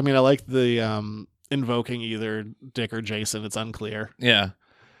like the invoking either Dick or Jason. It's unclear. Yeah.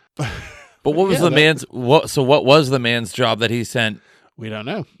 But what was what was the man's job that he sent? We don't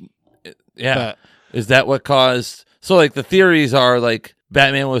know. Yeah. But, is that what caused? So like the theories are like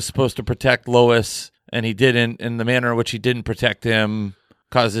Batman was supposed to protect Lois and he didn't, and the manner in which he didn't protect him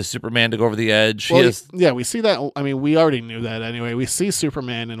causes Superman to go over the edge. Well, we see that. I mean, we already knew that anyway. We see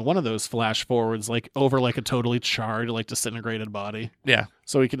Superman in one of those flash forwards, like over like a totally charred, like disintegrated body. Yeah.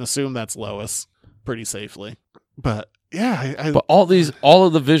 So we can assume that's Lois pretty safely. But yeah, but all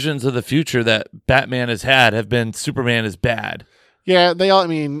of the visions of the future that Batman has had have been Superman is bad. Yeah, I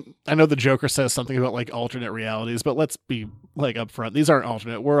mean, I know the Joker says something about like alternate realities, but let's be like upfront. These aren't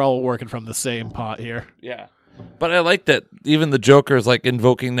alternate. We're all working from the same pot here. Yeah. But I like that even the Joker is like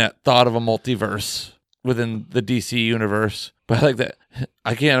invoking that thought of a multiverse within the DC universe. But I like that.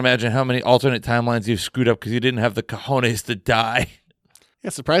 I can't imagine how many alternate timelines you've screwed up because you didn't have the cojones to die.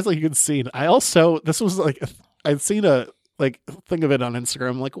 Yeah, surprisingly good scene. I also, this was like, I'd seen a like thing of it on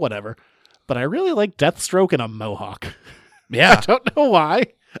Instagram, like whatever. But I really like Deathstroke in a mohawk. Yeah. I don't know why.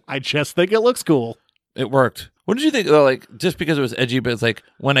 I just think it looks cool. It worked. What did you think? Like, just because it was edgy, but it's like,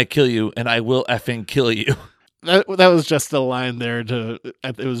 when I kill you, and I will effing kill you. That was just a line there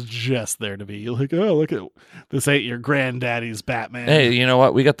it was just there to be like, oh, look at this ain't your granddaddy's Batman. Hey, you know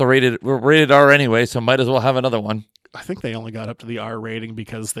what? We're rated R anyway, so might as well have another one. I think they only got up to the R rating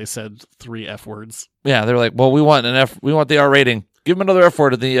because they said 3 F words. Yeah, they're like, well, we want the R rating. Give them another F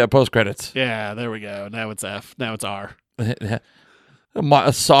word in the post credits. Yeah, there we go. Now it's F. Now it's R.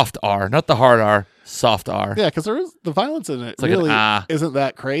 A soft R, not the hard R. Soft R. Yeah, because the violence in it really isn't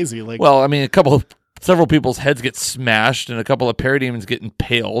that crazy. Like, well, I mean, several people's heads get smashed, and a couple of parademons get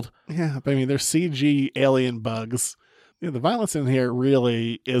impaled. Yeah, but I mean, there's CG alien bugs. Yeah, the violence in here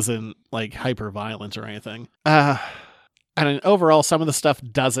really isn't like hyper violent or anything. And overall, some of the stuff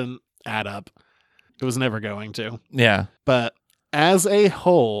doesn't add up. It was never going to. Yeah, but as a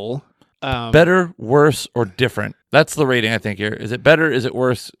whole, better, worse, or different? That's the rating I think here. Is it better? Is it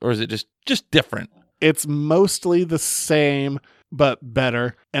worse? Or is it just different? It's mostly the same, but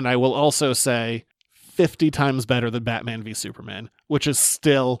better. And I will also say 50 times better than Batman v Superman, which is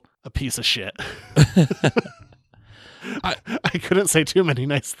still a piece of shit. I couldn't say too many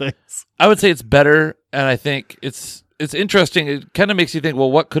nice things. I would say it's better, and I think it's interesting. It kind of makes you think,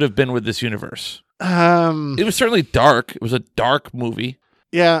 well, what could have been with this universe? It was certainly dark. It was a dark movie.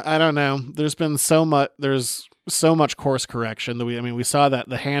 Yeah, I don't know. There's so much course correction that we saw that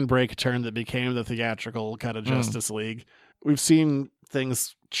the handbrake turn that became the theatrical cut of Justice League. We've seen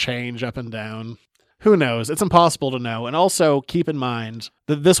things change up and down. Who knows? It's impossible to know. And also keep in mind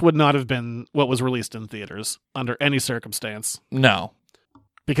that this would not have been what was released in theaters under any circumstance. No.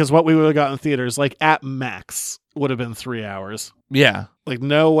 Because what we would have got in theaters, like at max, would have been 3 hours. Yeah. Like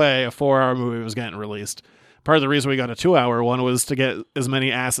no way a 4-hour movie was getting released. Part of the reason we got a 2-hour one was to get as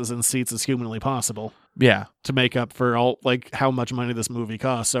many asses in seats as humanly possible. Yeah. To make up for how much money this movie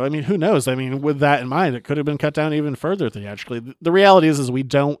cost. So, I mean, who knows? I mean, with that in mind, it could have been cut down even further theatrically. The reality is we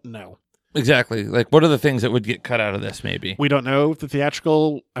don't know. Exactly. Like, what are the things that would get cut out of this, maybe? We don't know if the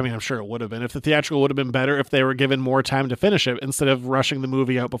theatrical... I mean, I'm sure it would have been. If the theatrical would have been better if they were given more time to finish it instead of rushing the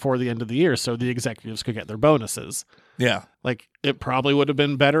movie out before the end of the year so the executives could get their bonuses. Yeah. Like, it probably would have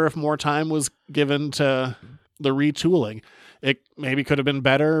been better if more time was given to the retooling. It maybe could have been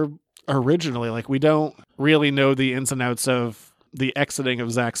better originally. Like, we don't really know the ins and outs of the exiting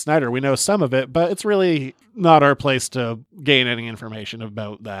of Zack Snyder. We know some of it, but it's really not our place to gain any information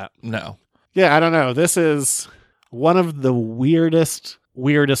about that. No. Yeah, I don't know. This is one of the weirdest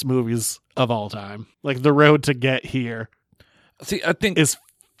movies of all time. Like, the road to get here. See, I think is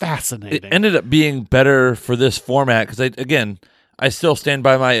fascinating. It ended up being better for this format because, I still stand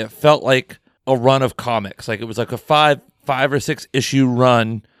by it felt like a run of comics. Like, it was like a five or 6 issue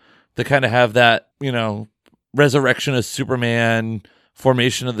run to kind of have that, resurrection of Superman,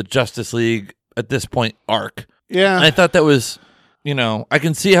 formation of the Justice League at this point arc. Yeah. And I thought that was, I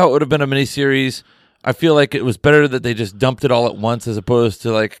can see how it would have been a miniseries. I feel like it was better that they just dumped it all at once as opposed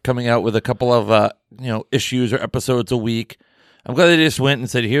to like coming out with a couple of, issues or episodes a week. I'm glad they just went and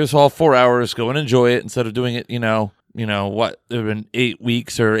said, here's all 4 hours, go and enjoy it instead of doing it, what, there have been 8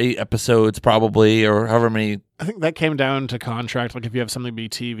 weeks or 8 episodes probably, or however many. I think that came down to contract. Like if you have something be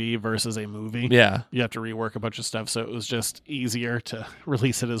TV versus a movie, yeah, you have to rework a bunch of stuff. So it was just easier to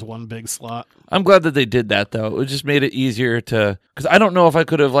release it as one big slot. I'm glad that they did that though. It just made it easier because I don't know if I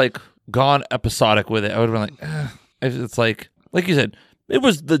could have like gone episodic with it. I would have been like, It's like you said, it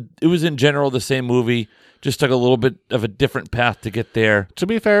was in general the same movie, just took a little bit of a different path to get there. To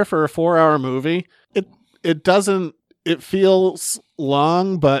be fair, for a 4-hour movie, it feels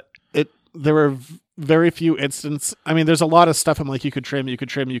long, but there were very few instances. I mean, there's a lot of stuff I'm like, you could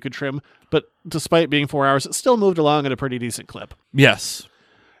trim, but despite being 4 hours, it still moved along at a pretty decent clip. Yes.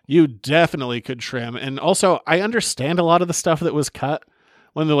 You definitely could trim. And also, I understand a lot of the stuff that was cut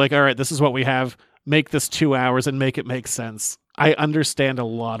when they're like, all right, this is what we have, make this 2 hours and make it make sense. I understand a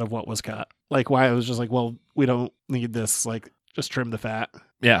lot of what was cut. Like why I was just like, well, we don't need this, like just trim the fat.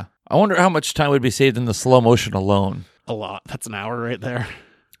 Yeah. I wonder how much time would be saved in the slow motion alone. A lot. That's an hour right there.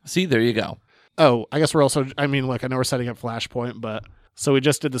 See, there you go. Oh, I guess we're also, I mean, look, I know we're setting up Flashpoint, but so we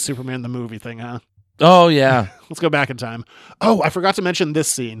just did the Superman the movie thing, huh? Oh, yeah. Let's go back in time. Oh, I forgot to mention this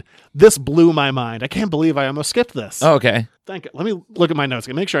scene. This blew my mind. I can't believe I almost skipped this. Oh, okay. Thank you. Let me look at my notes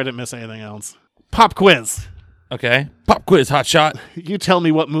and make sure I didn't miss anything else. Pop quiz. Okay. Pop quiz, hot shot. You tell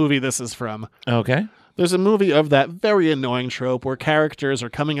me what movie this is from. Okay. There's a movie of that very annoying trope where characters are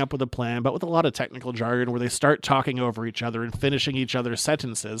coming up with a plan, but with a lot of technical jargon, where they start talking over each other and finishing each other's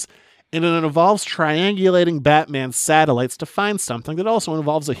sentences. And it involves triangulating Batman's satellites to find something that also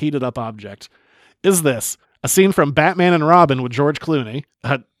involves a heated up object. Is this a scene from Batman and Robin with George Clooney,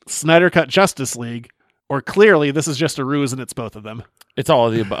 a Snyder Cut Justice League, or clearly this is just a ruse and it's both of them? It's all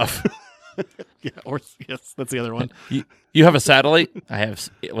of the above. Yeah, or yes, that's the other one. You have a satellite? I have,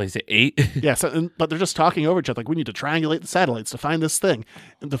 what is it, 8? Yeah, but they're just talking over each other. Like, we need to triangulate the satellites to find this thing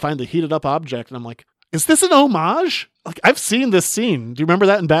and to find the heated up object. And I'm like, is this an homage? Like, I've seen this scene. Do you remember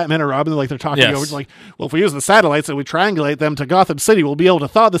that in Batman or Robin? Like, they're talking over, like, well, if we use the satellites and we triangulate them to Gotham City, we'll be able to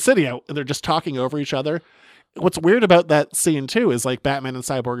thaw the city out. And they're just talking over each other. What's weird about that scene, too, is like Batman and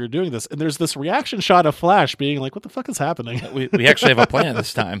Cyborg are doing this. And there's this reaction shot of Flash being like, what the fuck is happening? We actually have a plan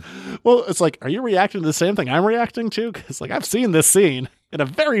this time. Well, it's like, are you reacting to the same thing I'm reacting to? Because, like, I've seen this scene in a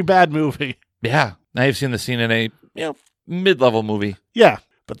very bad movie. Yeah. Now you've seen the scene in a mid-level movie. Yeah.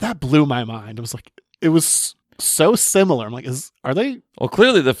 But that blew my mind. It was like, it was so similar. I'm like, are they? Well,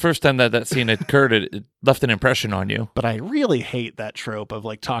 clearly the first time that scene occurred, it left an impression on you. But I really hate that trope of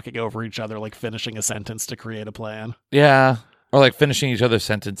like talking over each other, like finishing a sentence to create a plan. Yeah. Or like finishing each other's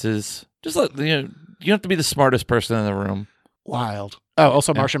sentences. Just let, you don't have to be the smartest person in the room. Wild. Oh,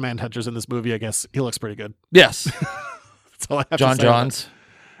 also Martian Manhunter's in this movie, I guess. He looks pretty good. Yes. That's all I have John to say. Johns.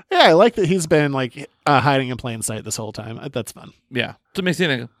 Yeah, I like that he's been like hiding in plain sight this whole time. That's fun. Yeah. So it makes you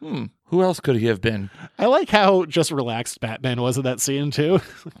think, who else could he have been? I like how just relaxed Batman was in that scene too.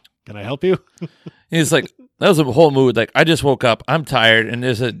 Can I help you? He's like, that was a whole mood. Like, I just woke up. I'm tired, and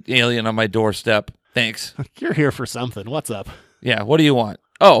there's an alien on my doorstep. Thanks. You're here for something. What's up? Yeah. What do you want?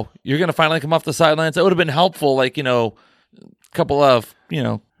 Oh, you're gonna finally come off the sidelines. That would have been helpful. Like, a couple of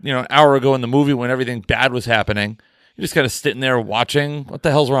an hour ago in the movie when everything bad was happening. You're just kind of sitting there watching. What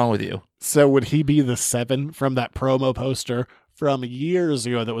the hell's wrong with you? So would he be the 7 from that promo poster from years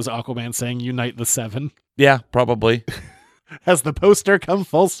ago that was Aquaman saying "Unite the 7"? Yeah, probably. Has the poster come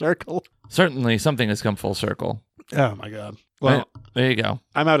full circle? Certainly, something has come full circle. Oh my god! Well, there you go.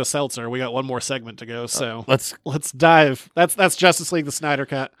 I'm out of seltzer. We got one more segment to go, so let's dive. That's Justice League: The Snyder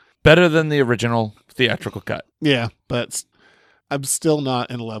Cut. Better than the original theatrical cut. Yeah, but I'm still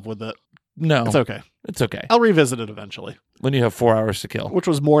not in love with it. No, it's okay. It's okay. I'll revisit it eventually. When you have 4 hours to kill. Which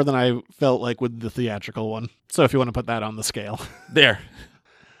was more than I felt like with the theatrical one. So if you want to put that on the scale. There.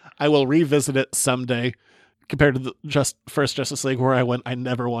 I will revisit it someday compared to the first Justice League where I went, I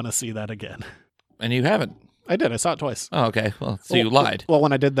never want to see that again. And you haven't? I did. I saw it twice. Oh, okay. Well, so you lied. Well,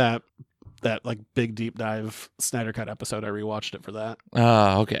 when I did that like big deep dive Snyder Cut episode, I rewatched it for that.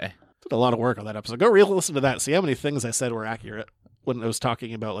 Oh, okay. Did a lot of work on that episode. Go re-listen to that. See how many things I said were accurate when I was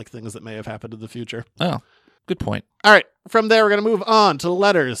talking about like things that may have happened in the future. Oh, good point. All right. From there, we're going to move on to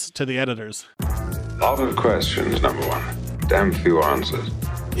letters to the editors. Lot of questions, number one. Damn few answers.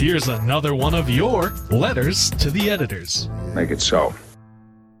 Here's another one of your letters to the editors. Make it so.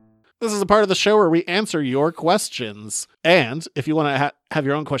 This is a part of the show where we answer your questions. And if you want to have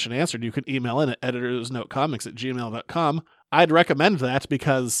your own question answered, you can email in at editorsnotecomics@gmail.com. I'd recommend that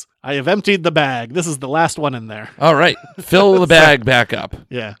because I have emptied the bag. This is the last one in there. All right. Fill the bag back up.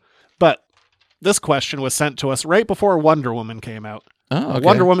 Yeah. But this question was sent to us right before Wonder Woman came out. Oh, okay. A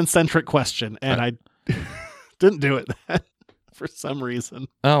Wonder Woman-centric question. And I didn't do it then for some reason.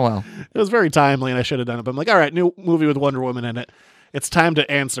 Oh, well. It was very timely and I should have done it. But I'm like, all right, new movie with Wonder Woman in it. It's time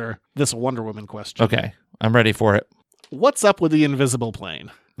to answer this Wonder Woman question. Okay. I'm ready for it. What's up with the invisible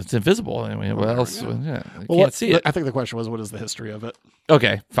plane? It's invisible. I mean, what else? Yeah, you well, can't see it. I think the question was, what is the history of it?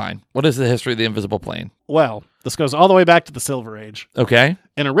 Okay, fine. What is the history of the invisible plane? Well, this goes all the way back to the Silver Age. Okay.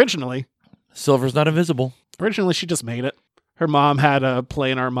 And originally... Silver's not invisible. Originally, she just made it. Her mom had a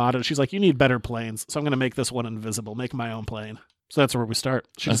plane armada, and she's like, you need better planes, so I'm going to make this one invisible, make my own plane. So that's where we start.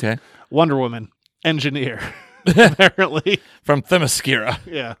 She's Wonder Woman, engineer, apparently. From Themyscira.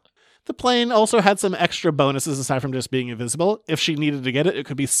 Yeah. The plane also had some extra bonuses aside from just being invisible. If she needed to get it, it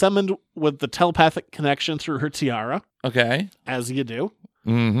could be summoned with the telepathic connection through her tiara. Okay. As you do.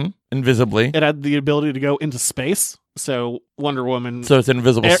 Mm-hmm. Invisibly. It had the ability to go into space. So Wonder Woman... So it's an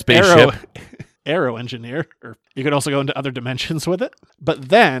invisible spaceship. Arrow engineer. Or you could also go into other dimensions with it. But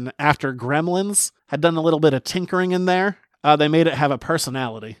then, after Gremlins had done a little bit of tinkering in there, they made it have a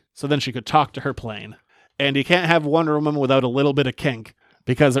personality. So then she could talk to her plane. And you can't have Wonder Woman without a little bit of kink,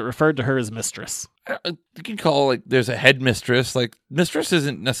 because it referred to her as mistress. You can call, like, there's a headmistress. Like, mistress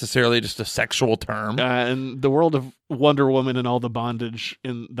isn't necessarily just a sexual term. In the world of Wonder Woman and all the bondage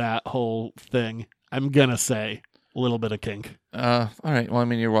in that whole thing, I'm gonna say a little bit of kink. All right. Well, I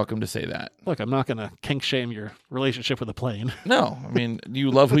mean, you're welcome to say that. Look, I'm not gonna kink shame your relationship with a plane. No, I mean,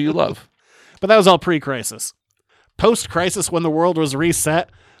 you love who you love. But that was all pre-crisis. Post-crisis, when the world was reset,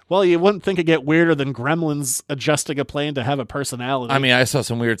 well, you wouldn't think it'd get weirder than Gremlins adjusting a plane to have a personality. I mean, I saw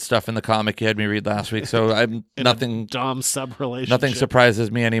some weird stuff in the comic you had me read last week, so I'm nothing. Dom sub relationship. Nothing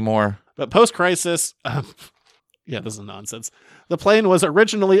surprises me anymore. But post-crisis, yeah, this is nonsense. The plane was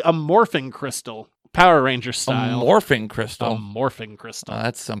originally a morphing crystal, Power Ranger style. A morphing crystal. A morphing crystal.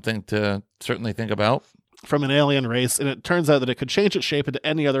 That's something to certainly think about. From an alien race, and it turns out that it could change its shape into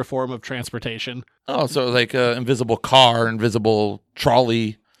any other form of transportation. Oh, so like an invisible car, invisible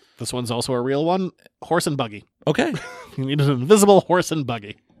trolley. This one's also a real one. Horse and buggy. Okay. You need an invisible horse and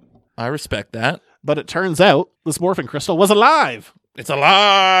buggy. I respect that. But it turns out this morphing crystal was alive. It's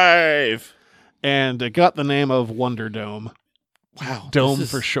alive! And it got the name of Wonder Dome. Wow. Dome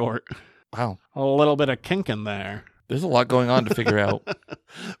for short. Wow. A little bit of kink in there. There's a lot going on to figure out.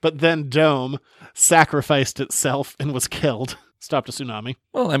 But then Dome sacrificed itself and was killed. Stopped a tsunami.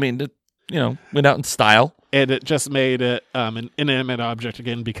 Well, I mean, it, went out in style. And it just made it an inanimate object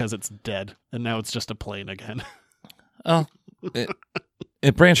again because it's dead. And now it's just a plane again. Oh,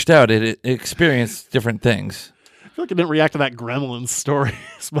 it branched out. It experienced different things. I feel like I didn't react to that Gremlins story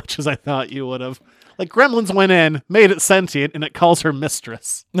as much as I thought you would have. Like, Gremlins went in, made it sentient, and it calls her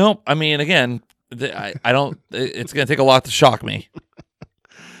mistress. No, I mean, again, I don't... It's going to take a lot to shock me.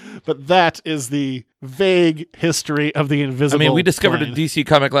 But that is the vague history of the invisible I mean, we discovered plane. a DC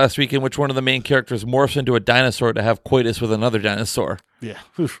comic last week in which one of the main characters morphs into a dinosaur to have coitus with another dinosaur. Yeah.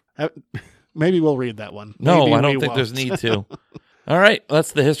 Maybe we'll read that one. No, Maybe I don't think there's need to. All right,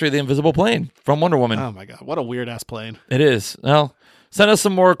 that's the history of the invisible plane from Wonder Woman. Oh, my God. What a weird-ass plane. It is. Well, send us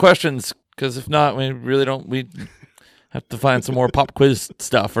some more questions, because if not, we really don't... We have to find some more pop quiz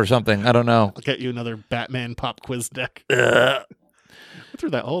stuff or something. I don't know. I'll get you another Batman pop quiz deck. We threw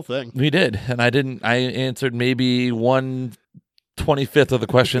that whole thing. We did, and I answered maybe 1/25 of the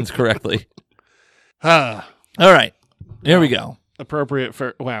questions correctly. All right, here we go. Appropriate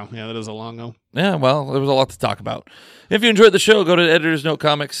for... Wow, yeah, that is a long one. Yeah, well, there was a lot to talk about. If you enjoyed the show, go to Editor's Note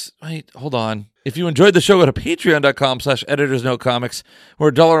Comics. Wait, hold on. If you enjoyed the show, go to patreon.com/editorsnotecomics,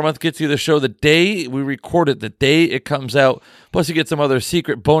 where $1 a month gets you the show the day we record it, the day it comes out. Plus, you get some other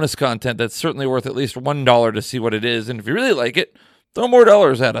secret bonus content that's certainly worth at least $1 to see what it is. And if you really like it, throw more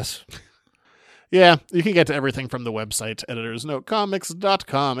dollars at us. Yeah, you can get to everything from the website,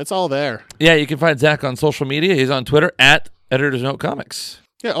 editorsnotecomics.com. It's all there. Yeah, you can find Zach on social media. He's on Twitter at Editor's Note Comics.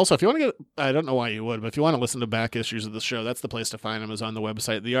 Yeah, also, if you want to get... I don't know why you would, but if you want to listen to back issues of the show, that's the place to find them, is on the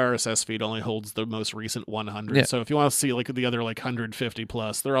website. The RSS feed only holds the most recent 100. Yeah. So if you want to see like the other 150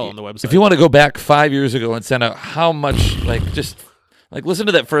 plus, they're all on the website. If you want to go back 5 years ago and send out how much, listen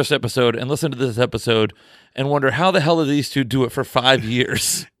to that first episode and listen to this episode and wonder how the hell did these two do it for 5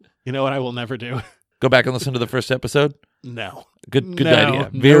 years? You know what I will never do? Go back and listen to the first episode? No. Good idea.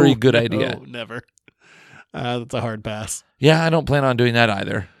 Very good idea. No, never. That's a hard pass. Yeah, I don't plan on doing that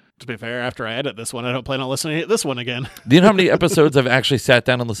either. To be fair, after I edit this one, I don't plan on listening to this one again. Do you know how many episodes I've actually sat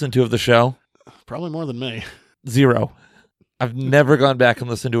down and listened to of the show? Probably more than me. 0. I've never gone back and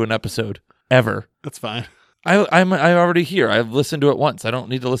listened to an episode. Ever. That's fine. I'm already here. I've listened to it once. I don't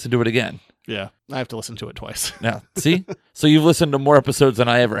need to listen to it again. Yeah, I have to listen to it twice. Yeah, see? So you've listened to more episodes than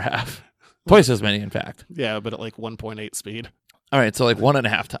I ever have. Twice as many, in fact. Yeah, but at 1.8 speed. All right, so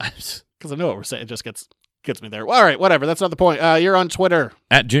 1.5 times. Because I know what we're saying. It just gets me there. Well, all right, whatever. That's not the point. You're on Twitter.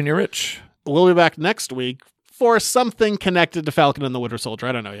 At Junior Rich. We'll be back next week for something connected to Falcon and the Winter Soldier.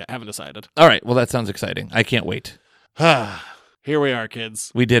 I don't know yet. I haven't decided. All right, well, that sounds exciting. I can't wait. Here we are,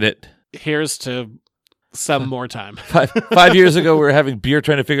 kids. We did it. Here's to some more time. 5 years ago, we were having beer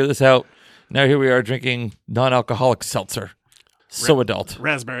trying to figure this out. Now here we are drinking non-alcoholic seltzer. So adult.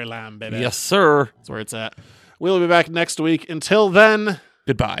 Raspberry lamb, baby. Yes, sir. That's where it's at. We'll be back next week. Until then,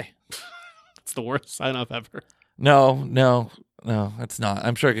 goodbye. It's the worst sign-off ever. No, it's not.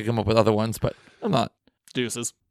 I'm sure I could come up with other ones, but I'm not. Deuces.